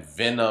slam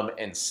Venom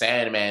and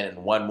Sandman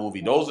in one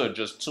movie. Those are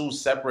just 2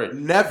 separate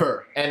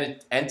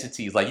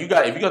entities. Like if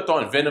you're gonna throw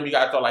in Venom, you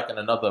gotta throw like in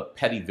another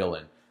petty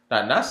villain.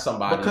 Not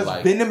somebody because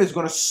like Venom is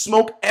gonna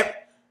smoke.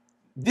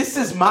 This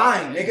is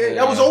mine, nigga. Yeah.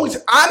 That was always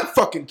I'm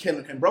fucking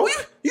killing him, bro.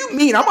 You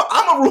mean I'm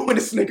a ruin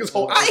this nigga's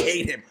whole? I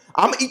hate him.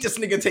 I'm gonna eat this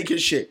nigga and take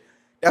his shit.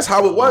 That's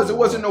how it was. It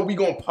wasn't no we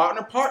gonna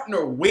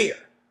partner where?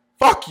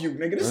 Fuck you,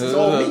 nigga. This is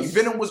all me.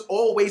 Venom was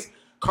always.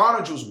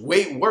 Carnage was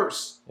way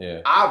worse,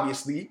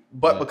 obviously,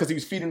 but because he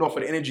was feeding off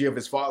of the energy of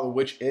his father,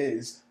 which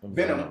is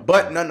Venom.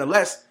 But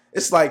nonetheless,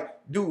 it's like,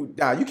 dude,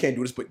 nah, you can't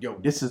do this. But yo,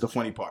 this is the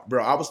funny part,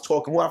 bro. I was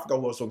talking. I forgot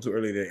who I was talking to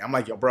earlier today. I'm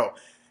like, yo, bro,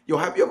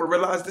 have you ever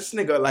realized this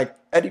nigga, like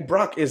Eddie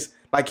Brock, is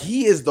like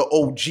he is the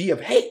OG of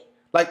hate.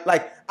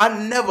 Like I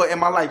never in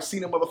my life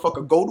seen a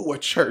motherfucker go to a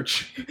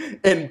church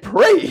and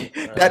pray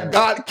that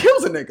God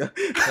kills a nigga.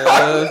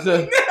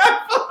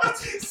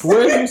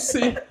 Where do you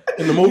see?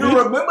 In the movie?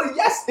 You remember?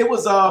 Yes, it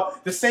was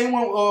the same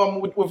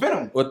one with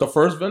Venom. With the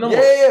first Venom?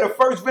 Yeah, the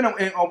first Venom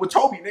and with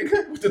Toby,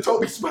 nigga. With the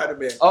Toby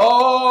Spider-Man.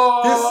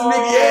 Oh. This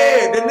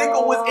nigga, the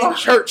nigga was in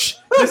church.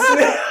 This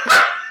nigga.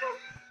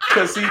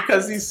 Cause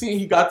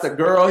he got the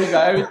girl, he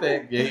got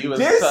everything. Yeah, he was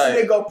This tight.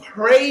 nigga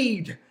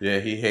prayed. Yeah,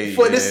 he hated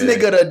for this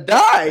nigga to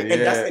die,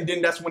 Yeah. and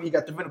then that's when he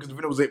got the Venom because the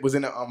Venom was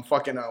in a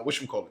fucking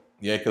whatchamacallit.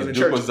 Yeah, because Duke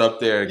church. was up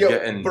there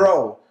getting.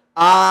 Bro,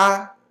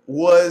 I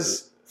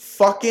was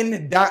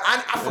fucking dying.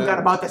 I forgot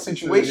about that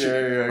situation.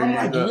 Yeah, I'm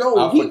like,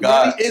 I he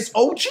forgot. really is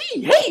OG.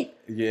 Hey,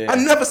 Yeah, I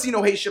never seen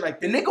no hate shit like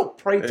the nigga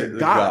prayed to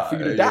God for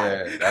you to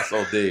die. Yeah, that's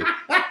OD.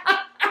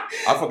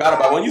 I forgot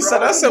about when you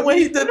said. I said when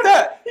he did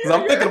that because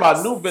I'm thinking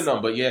about new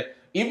Venom, but yeah.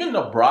 Even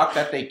the Brock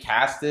that they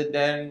casted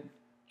then,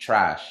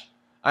 trash.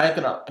 I ain't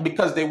gonna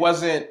because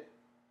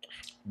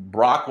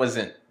Brock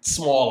wasn't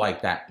small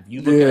like that. If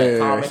you look at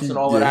comics and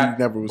all of that,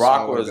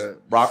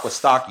 Brock was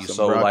stocky.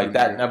 So like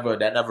that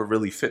never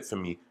really fit for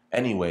me.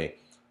 Anyway,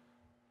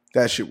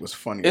 that shit was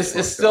funny.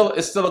 It's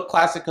still a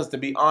classic because to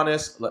be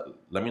honest,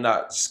 let me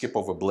not skip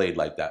over Blade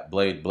like that.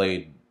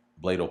 Blade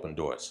opened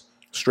doors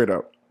straight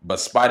up. But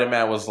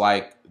Spider-Man was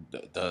like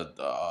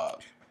the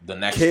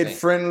next kid thing.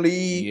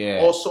 Friendly,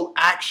 also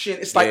action.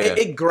 It's like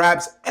it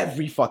grabs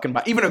every fucking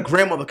body. Even a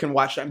grandmother can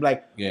watch that and be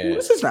like,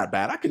 this is not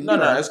bad. I can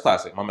No, it's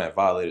classic. My man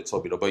violated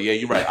Toby though. But yeah,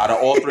 you're right. Out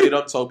of all three of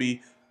them,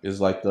 Toby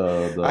is like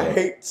the I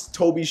hate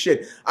Toby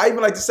shit. I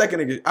even like the second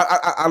nigga.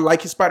 I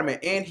like his Spider-Man,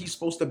 and he's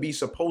supposed to be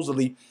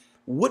supposedly.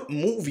 What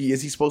movie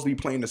is he supposed to be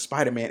playing the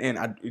Spider-Man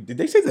in? Did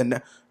they say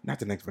not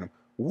the next Venom?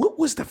 What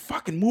was the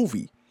fucking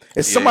movie?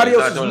 It's somebody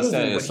else's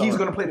movie, but he's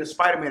gonna play the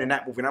Spider-Man in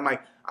that movie. And I'm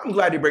like, I'm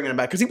glad they're bringing him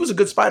back because he was a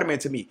good Spider-Man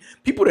to me.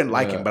 People didn't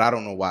like him, but I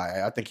don't know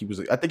why. I think he was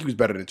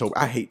better than Toby.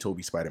 I hate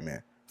Toby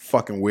Spider-Man.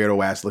 Fucking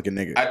weirdo ass looking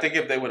nigga. I think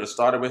if they would have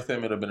started with him,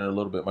 it'd have been a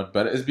little bit much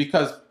better. It's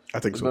because I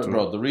think so too.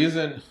 Bro, the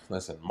reason,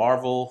 listen,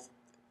 Marvel,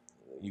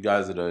 you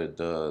guys are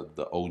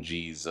the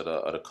OGs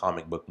of the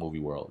comic book movie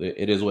world.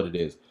 It is what it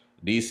is.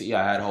 DC,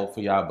 I had hope for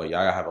y'all, but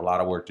y'all have a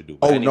lot of work to do.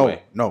 But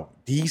anyway. No.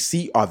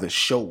 DC are the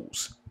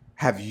shows.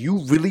 Have you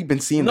really been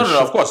seeing the shows?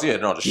 No, of course, yeah.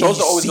 No, the shows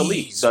are always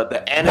elite.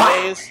 The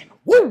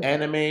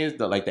animes,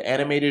 the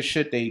animated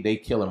shit, they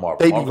killing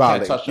Marvel. They Marvel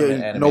can't touch them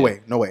in No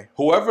way.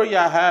 Whoever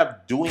y'all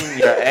have doing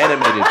your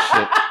animated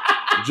shit,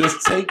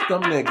 just take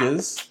them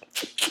niggas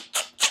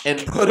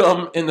and put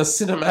them in the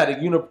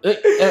cinematic universe.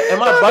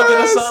 Am I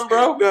bugging or something,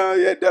 bro? No,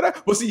 yeah.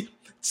 But see,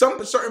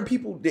 certain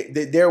people,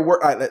 their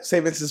work. Let's say,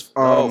 for instance,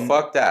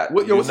 fuck that.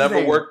 You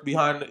never worked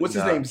behind. What's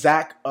his name?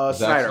 Zack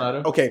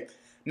Snyder. Okay.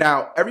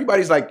 Now,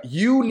 everybody's like,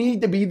 you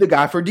need to be the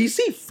guy for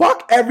DC.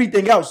 Fuck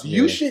everything else.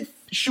 Yeah. You should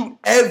shoot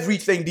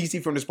everything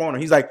DC from this point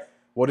on. He's like,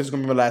 well, this is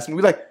going to be my last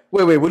movie. Like,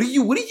 wait, what are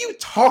you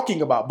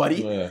talking about, buddy?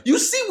 Yeah. You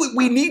see what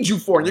we need you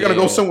for, and you're going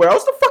to go somewhere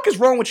else? The fuck is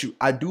wrong with you?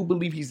 I do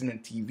believe he's in the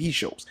TV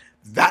shows.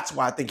 That's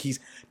why I think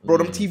bro,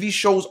 them TV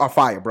shows are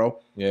fire, bro.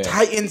 Yeah.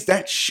 Titans,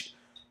 that shit.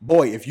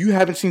 Boy, if you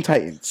haven't seen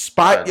Titans,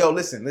 yo,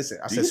 listen. I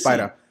said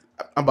Spider.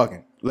 I'm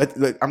bugging.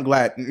 I'm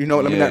glad. You know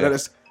what? Let me not let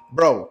us.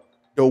 Bro,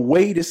 the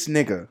way this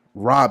nigga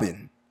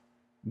Robin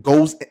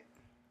goes,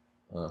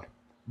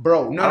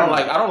 bro. No,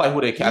 I don't like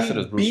who they casted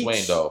as Bruce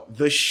Wayne though.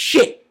 The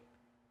shit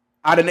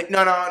out of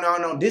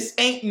no. This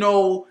ain't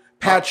no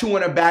pat you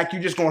in the back.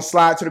 You just gonna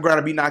slide to the ground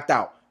and be knocked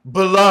out.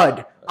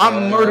 Blood.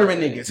 I'm murdering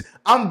niggas.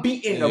 I'm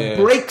beating the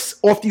brakes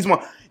off these.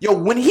 Yo,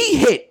 when he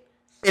hit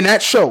in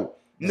that show,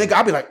 nigga,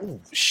 I'll be like,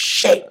 ooh,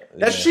 shit.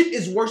 That shit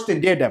is worse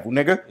than Daredevil,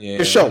 nigga. Yeah.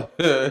 The show.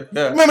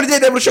 Remember the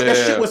Daredevil show? That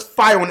shit was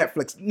fire on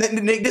Netflix.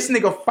 This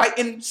nigga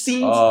fighting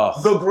scenes,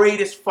 the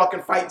greatest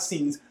fucking fight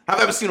scenes I've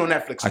ever seen on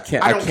Netflix. I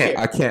can't.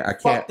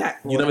 Fuck that,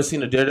 you never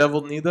seen the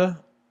Daredevil neither?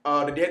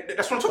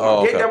 That's what I'm talking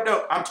about. Okay.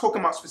 Daredevil, I'm talking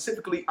about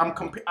specifically, I'm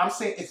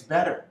saying it's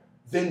better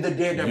than the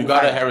Daredevil. You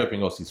gotta hurry up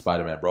and go see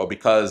Spider-Man, bro,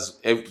 because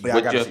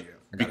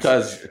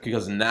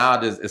because now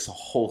it's a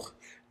whole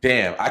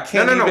damn. I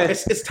can't. No.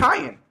 It's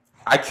tying.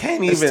 I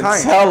can't even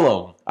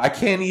tell him. I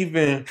can't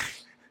even.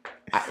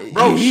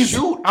 Bro,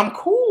 shoot. I'm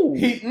cool.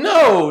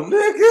 No,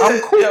 nigga.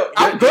 I'm cool.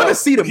 I'm gonna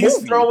see the movie.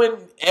 He's throwing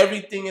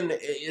everything in the.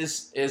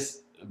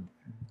 It's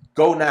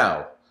go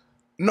now.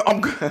 No,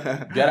 I'm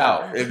get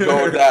out and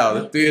go down.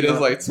 The theater's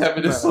like 10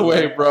 minutes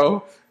away,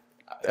 bro.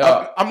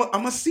 I'm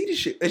gonna see this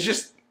shit. It's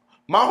just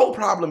my whole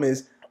problem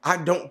is I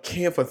don't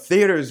care for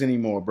theaters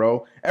anymore,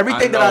 bro.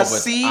 Everything that I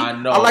see, I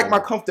like my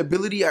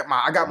comfortability. I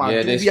got my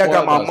movie, I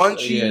got my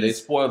munchies. Yeah, they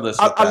spoiled us.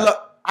 I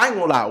ain't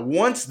gonna lie.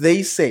 Once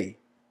they say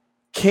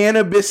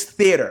cannabis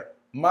theater,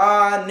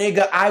 my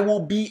nigga, I will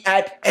be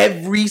at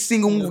every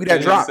single movie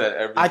that drops.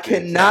 I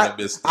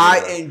cannot.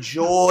 I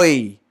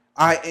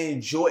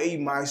enjoy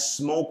my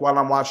smoke while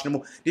I'm watching the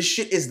movie. This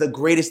shit is the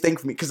greatest thing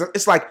for me because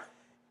it's like.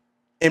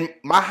 And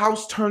my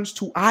house turns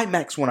to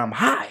IMAX when I'm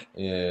high.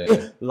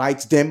 Yeah.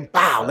 Lights dim.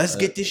 Wow, let's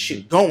get this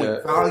shit going.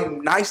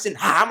 Volume nice and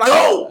high. I'm like,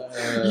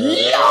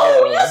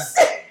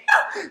 listen.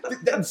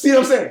 See what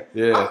I'm saying?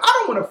 Yeah. I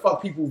don't want to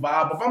fuck people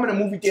vibe. If I'm in a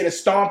movie theater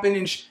stomping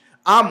and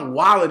I'm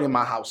wilding in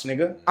my house,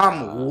 nigga.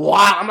 I'm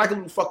wild. I'm like a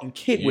little fucking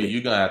kid with it.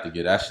 You're going to have to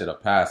get that shit a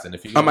pass. And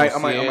if you I might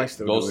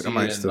still go do it. see it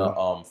in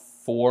the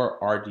 4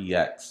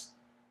 RDX.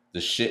 The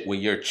shit where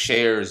your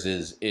chairs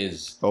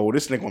is. Oh,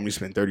 this nigga want me to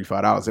spend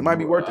 $35. It might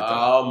be worth it though.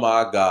 Oh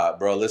my god,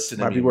 bro! Listen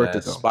to me, be worth man.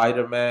 it, though.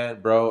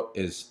 Spider-Man, bro,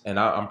 is, and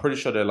I'm pretty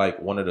sure they're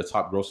like one of the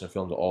top grossing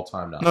films of all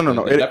time now. No.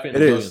 They're definitely in the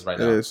billions right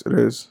now. It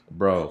is,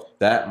 Bro.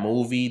 That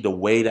movie, the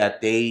way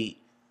that they,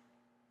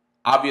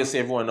 obviously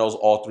everyone knows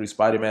all 3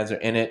 Spider-Mans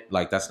are in it.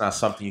 Like that's not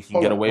something you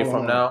can get away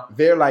from now.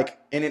 They're like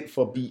in it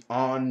for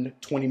beyond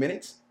 20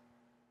 minutes.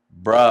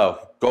 Bro,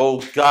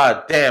 go,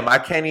 god damn, I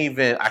can't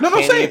even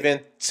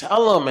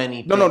tell them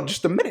anything. No,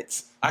 just the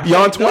minutes.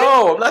 Beyond 20?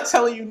 No, I'm not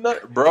telling you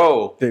nothing,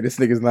 bro. Dude, this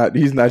nigga's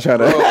he's not trying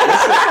to.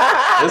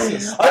 Bro,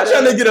 listen, I'm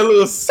trying to get a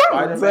little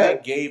something.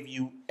 Spider-Man gave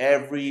you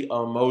every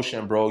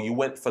emotion, bro. You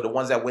went for the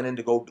ones that went in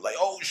to go be like,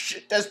 oh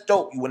shit, that's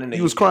dope. You went in there.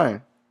 He was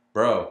crying.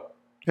 Bro.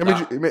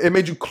 It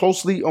made you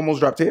closely almost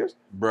drop tears?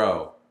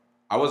 Bro.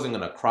 I wasn't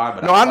gonna cry,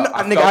 but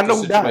I know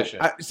who died.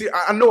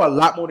 I know a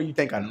lot more than you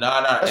think I know.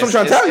 No. That's what I'm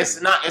trying to tell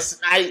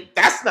you.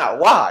 That's not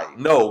why.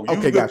 No.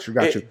 Okay, got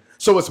you.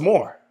 So it's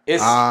more.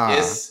 It's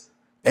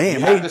damn.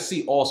 You have to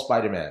see all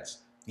Spider-Mans.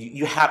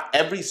 You have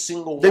every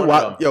single one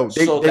of them.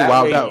 They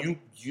wild out.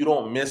 You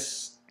don't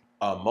miss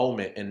a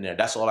moment in there.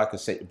 That's all I can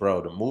say,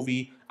 bro. The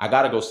movie, I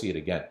gotta go see it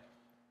again.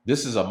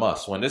 This is a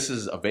must. When this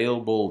is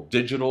available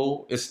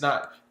digital, it's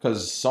not,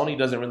 because Sony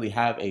doesn't really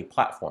have a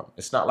platform.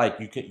 It's not like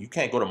you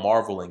can't go to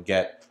Marvel and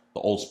get the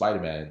old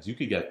Spider-Mans. You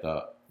could get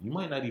you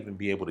might not even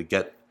be able to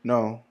get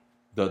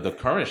the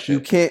current shit. You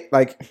can't,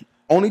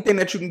 only thing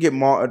that you can get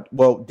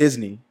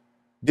Disney.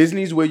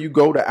 Disney's where you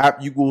go to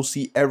app, you will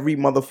see every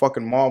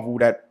motherfucking Marvel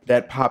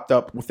that popped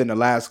up within the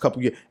last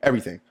couple years.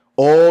 Everything.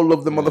 All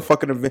of the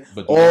motherfucking events.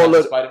 But all of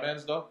the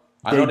Spider-Mans though?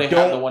 I know they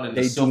have the one in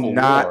the Civil War. They do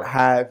not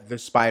have the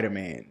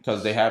Spider-Man.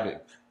 Because they have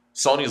it.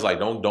 Sony's like,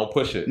 don't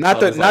push it. Not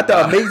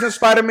the Amazing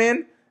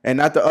Spider-Man and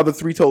not the other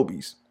 3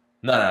 Tobys.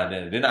 No,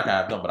 they're not gonna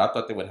have them. But I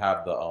thought they would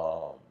have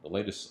the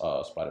latest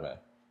Spider-Man.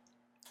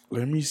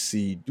 Let me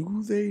see.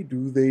 Do they?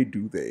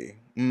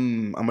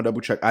 I'm gonna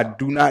double check. I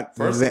do not.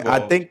 I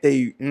think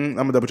they. I'm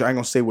gonna double check. I ain't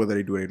gonna say whether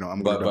they do it or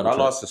not. But I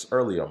lost this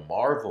earlier.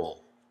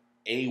 Marvel,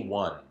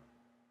 A1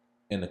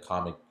 in the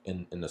comic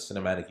in the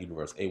cinematic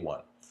universe.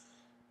 A1.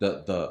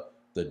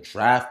 The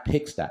draft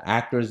picks, the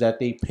actors that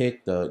they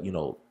pick,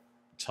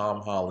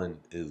 Tom Holland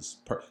is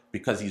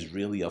because he's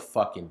really a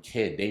fucking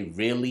kid.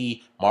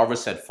 Marvel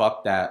said,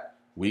 fuck that.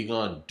 We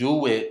gonna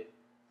do it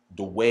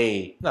the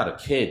way, not a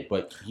kid,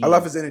 but I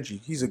love his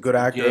energy. He's a good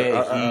actor. Yeah,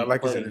 I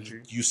like his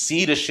energy. You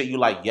see the shit, you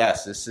like,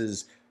 yes, this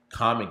is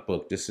comic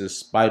book. This is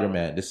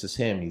Spider-Man. This is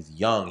him. He's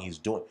young. He's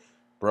doing,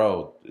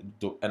 bro.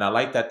 And I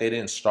like that they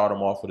didn't start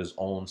him off with his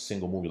own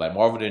single movie. Like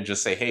Marvel didn't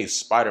just say, hey,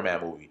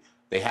 Spider-Man movie.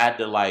 They had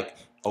to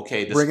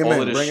okay, you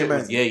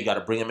got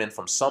to bring him in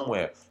from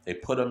somewhere. They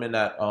put him in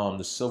that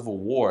the Civil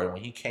War, and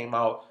when he came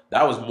out,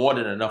 that was more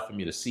than enough for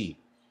me to see.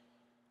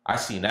 I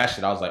seen that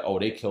shit. I was like, oh,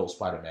 they killed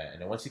Spider-Man.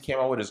 And then once he came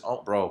out with his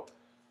own, bro,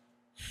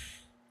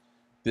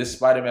 this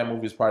Spider-Man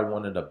movie is probably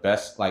one of the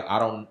best. I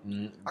got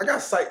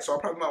psyched, so I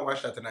probably might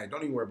watch that tonight.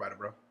 Don't even worry about it,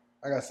 bro.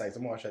 I got psyched.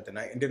 I'm gonna watch that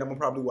tonight, and then I'm gonna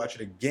probably watch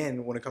it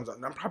again when it comes out.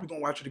 And I'm probably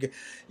gonna watch it again.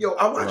 Yo,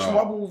 I watch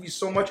Marvel movies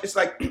so much. It's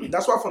like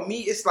that's why for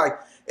me, it's like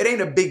it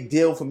ain't a big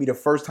deal for me the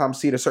first time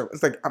see it. It's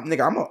like I'm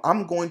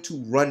going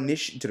to run this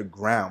shit to the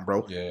ground,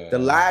 bro. Yeah. The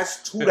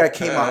last 2 that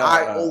came out,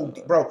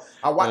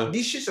 I watched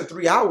these shits are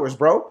 3 hours,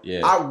 bro.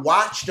 Yeah. I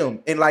watched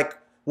them and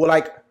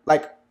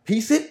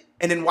piece it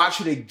and then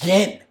watch it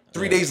again.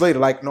 3 days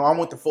later, I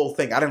want the full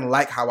thing. I didn't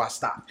like how I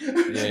stopped,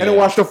 and then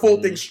watch the full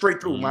thing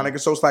straight through, my nigga.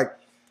 So it's like.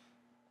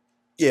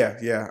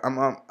 Yeah.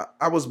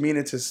 I was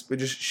meaning to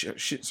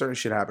just certain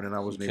shit happened, and I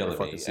was meaning to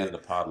fucking see it.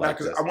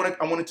 Because I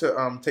wanted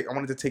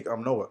to take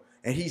Noah,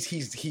 and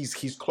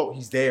he's close.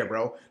 He's there,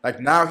 bro.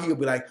 Now he'll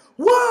be like,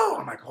 whoa.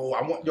 I'm like,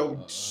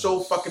 oh, so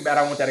fucking bad.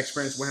 I want that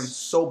experience with him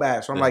so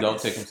bad. So I'm like, don't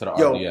take him to the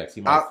RDX.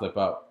 He might flip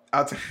out.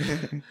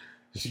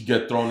 You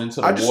get thrown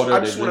into the water.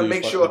 I just want to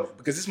make sure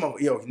because this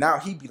moment, now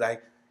he'd be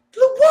like,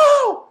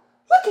 whoa,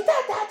 look at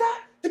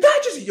that. The guy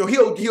just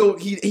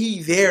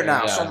he's there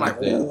now. So I'm like,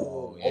 oh.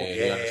 Yeah,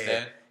 you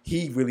understand?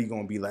 He really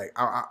gonna be like,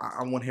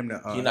 I want him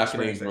to. He's not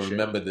gonna even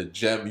remember the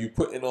gem you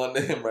putting on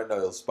him right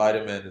now.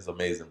 Spider-Man is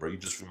amazing, bro. You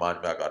just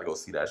reminded me. I gotta go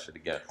see that shit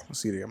again. I'm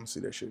gonna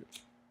see that shit.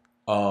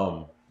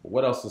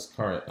 What else is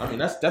current? I mean,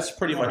 that's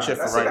pretty much it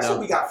for right now. That's what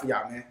we got for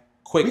y'all, man.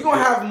 Quick, we're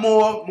gonna have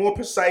more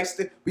precise.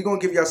 We're gonna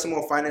give y'all some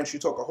more financial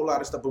talk, a whole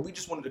lot of stuff. But we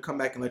just wanted to come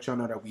back and let y'all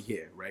know that we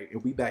here, right?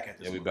 And we back at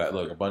this. Yeah, we back.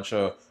 Look, a bunch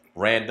of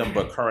random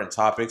but current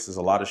topics. There's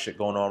a lot of shit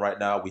going on right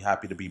now. We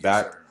happy to be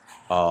back.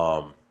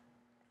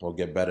 We'll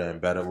get better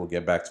and better. We'll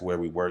get back to where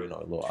we were, a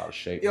little out of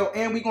shape. Yo,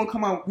 and we gonna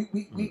come out.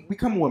 We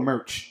coming with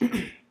merch.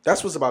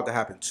 That's what's about to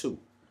happen too.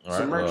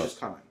 So merch is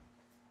coming.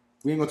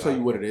 We ain't gonna tell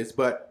you what it is,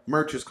 but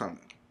merch is coming.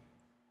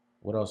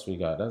 What else we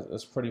got?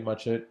 That's pretty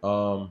much it.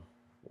 No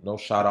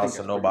shout outs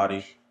to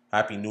nobody.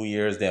 Happy New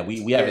Year's. Then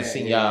we haven't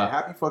seen y'all.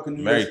 Happy fucking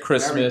New Year's. Merry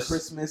Christmas. Merry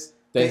Christmas.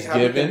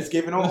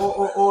 Thanksgiving,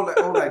 all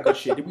that good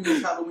shit. Did we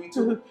miss Halloween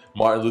too?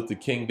 Martin Luther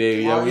King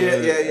Day. Oh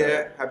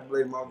yeah. Happy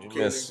belated Martin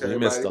Luther King Day. We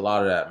missed a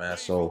lot of that, man.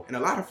 So and a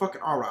lot of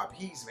fucking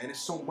RIPs, man. There's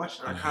so much.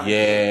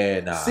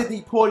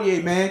 Sidney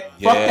Poitier, man.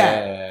 Fuck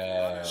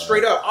that.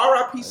 Straight up,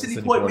 RIP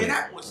Sidney Poitier. Man,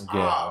 that was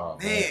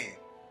man.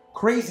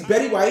 Crazy.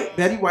 Betty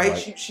White.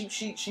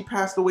 She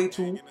passed away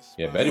too.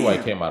 Yeah, Betty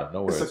White came out of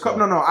nowhere.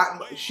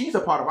 She's a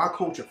part of our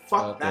culture.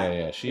 Fuck that.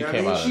 Yeah, she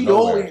came out of nowhere. She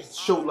always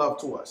showed love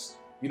to us.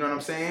 You know what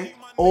I'm saying?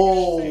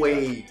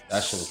 Always.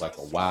 That shit was like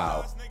a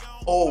wow.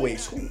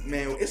 Always.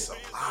 Man, it's a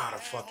lot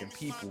of fucking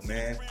people,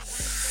 man.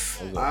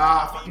 If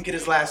I can get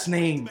his last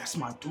name, that's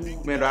my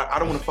dude, man. I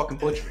don't want to fucking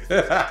butcher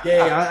it.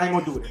 I ain't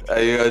gonna do it. I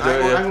ain't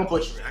gonna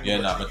butcher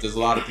it. But there's a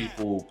lot of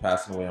people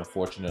passing away,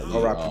 unfortunately.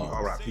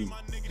 R.I.P.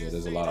 Yeah,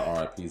 there's a lot of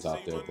R.I.Ps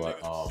out there,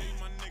 but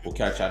we'll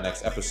catch y'all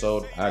next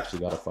episode. I actually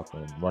gotta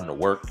fucking run to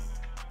work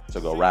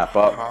to go wrap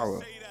up.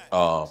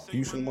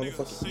 Houston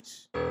motherfucker.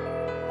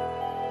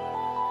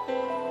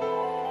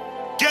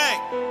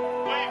 Gang.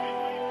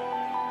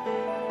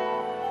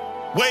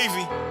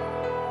 Wavy.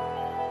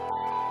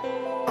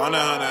 Honey.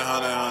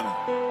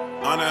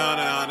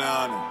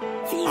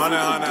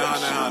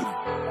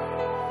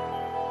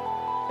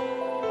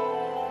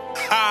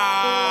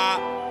 Ha!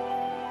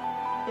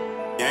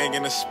 Gang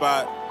in the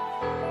spot.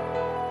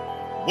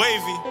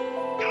 Wavy.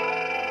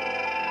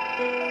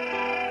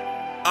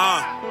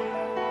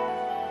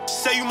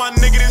 Say you my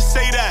nigga, then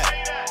say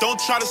that. Don't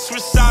try to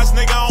switch sides,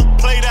 nigga, I don't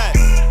play that.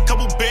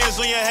 Couple bands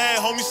on your head,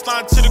 homie,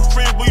 slide to the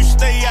crib where you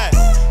stay at.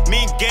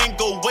 Me and gang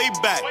go way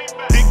back.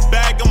 Big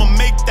bag, I'ma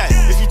make that.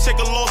 If you take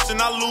a loss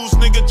and I lose,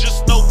 nigga,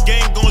 just know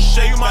gang gon'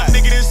 shake. Say you my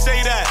nigga, then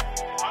say that.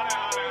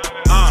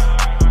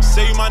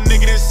 Say you my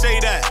nigga, then say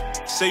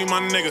that. Say you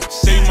my nigga,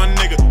 say you my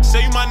nigga.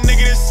 Say you my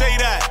nigga, then say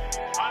that.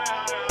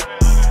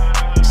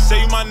 Say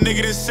you my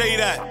nigga, then say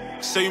that.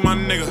 Say you my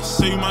nigga,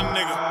 say you my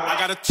nigga. I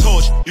got a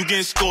torch, you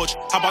getting scorched.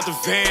 How about the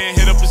van,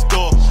 hit up his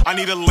door? I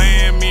need a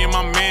land, me and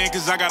my man,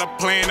 cause I got a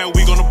plan that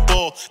we gonna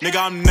ball. Nigga,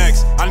 I'm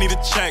next, I need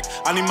a check.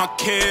 I need my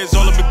kids,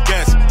 all of the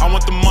guests. I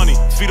want the money,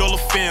 feed all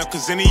the fam,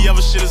 cause any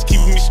other shit is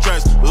keeping me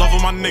stressed.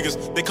 Loving my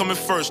niggas, they coming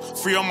first.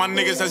 Free all my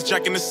niggas, that's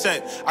jacking the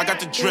set. I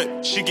got the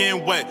drip, she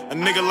getting wet. A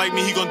nigga like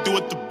me, he gon' do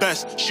it the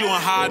best. She on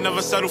high,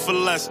 never settle for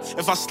less.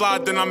 If I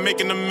slide, then I'm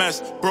making a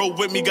mess. Bro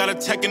with me, got a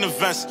tech in the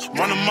vest.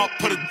 Run him up,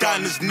 put a dot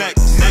in his neck.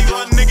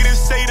 Nigga, then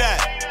say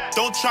that.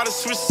 Don't try to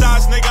switch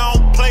sides, nigga, I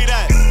don't play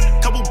that.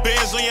 Couple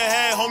bands on your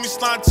head, homie,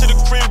 slide to the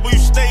crib where you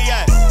stay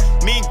at.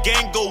 Me and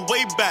gang go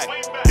way back.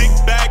 Big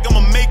bag,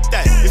 I'ma make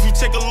that. If you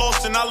take a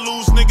loss and I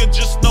lose, nigga,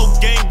 just know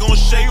gang gon'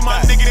 shake. Say you my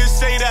nigga, then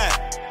say that.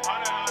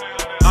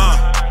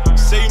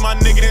 Say you my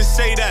nigga, then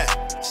say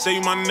that. Say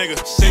you my nigga,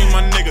 say you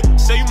my nigga.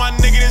 Say you my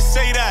nigga, then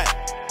say that.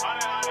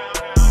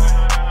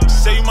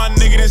 Say you my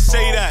nigga, then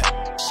say that.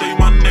 Say you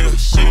my nigga,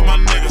 say you my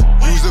nigga.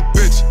 You's a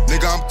bitch,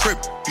 nigga, I'm crip.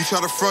 You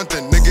try to front,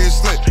 then nigga is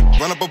slit.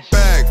 Run up a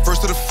bag,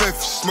 first to the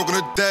fifth, smoking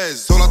a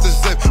daz, hold out the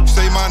zip. You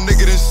say my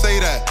nigga, then say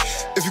that.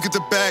 If you get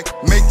the bag,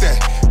 make that.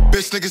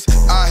 Bitch niggas,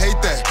 I hate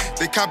that.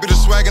 They copy the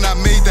swag and I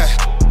made that.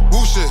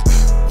 Woo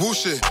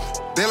shit.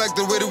 They like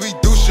the way that we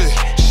do shit.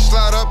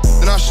 Slide up,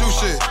 and I shoot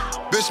shit.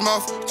 Bitch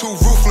mouth, too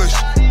ruthless.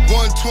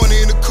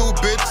 120 in the coupe,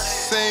 bitch.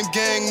 Same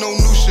gang, no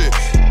new shit.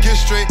 Get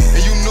straight,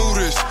 and you knew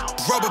this.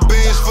 Rubber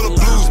bands full of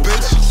blues,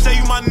 bitch. Say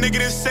you my nigga,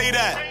 then say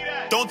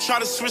that. Don't try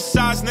to switch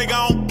sides, nigga,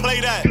 I don't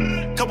play that.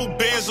 Couple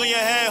bands on your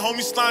head,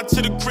 homie, slide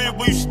to the crib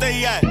where you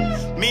stay at.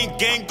 Me and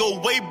gang go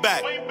way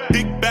back.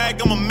 Big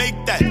bag, I'ma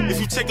make that. If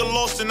you take a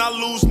loss and I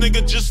lose,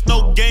 nigga, just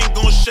know gang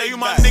gon' shake. Say you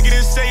my nigga,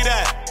 then say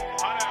that.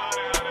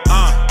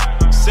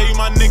 Say you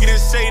my nigga, then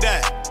say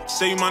that.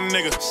 Say you my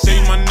nigga, say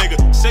you my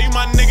nigga. Say you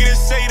my nigga, then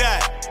say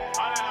that.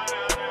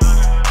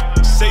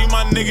 Say you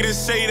my nigga, then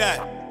say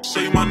that.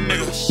 Say you my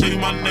nigga, say you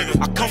my nigga.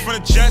 I come from the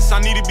jets, I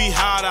need to be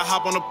high to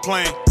hop on a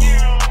plane.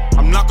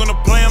 I'm not gonna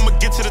play, I'ma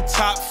get to the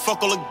top,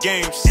 fuck all the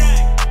games.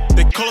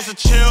 They call us a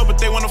chill, but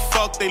they wanna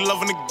fuck, they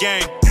loving the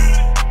game.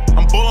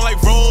 I'm ballin'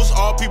 like Rose,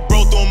 RP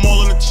bro, throw them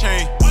all in the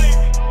chain.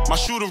 My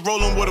shooter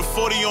rollin' with a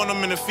 40 on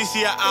him, and if he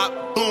see a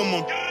op, boom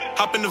him.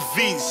 Hop in the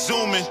V,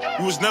 zooming,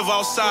 we was never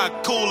outside,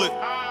 cool it.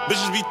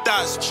 Bitches be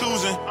thoughts,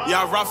 choosing,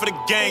 yeah, I ride for the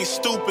gang,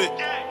 stupid.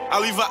 I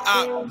leave a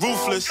op,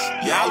 ruthless,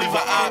 yeah, I leave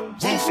a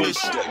op, ruthless.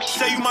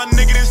 Say you my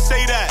nigga, then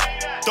say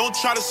that. Don't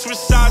try to switch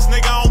sides,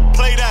 nigga, I don't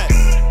play that.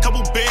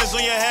 Couple bands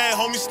on your head,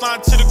 homie,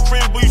 slide to the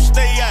crib where you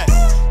stay at.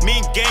 Me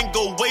and gang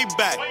go way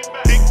back.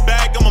 Big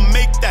bag, I'ma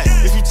make that.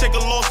 If you take a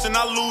loss and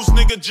I lose,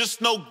 nigga,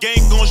 just know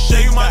gang gon' shake.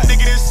 Say you my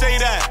nigga, then say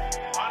that.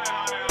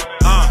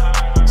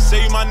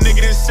 Say you my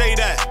nigga, then say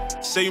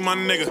that. Say you my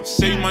nigga,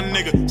 say you my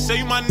nigga. Say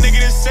you my nigga,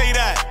 then say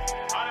that.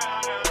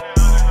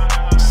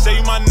 Say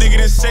you my nigga,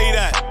 then say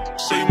that.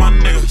 Say you my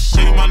nigga,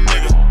 say you my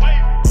nigga.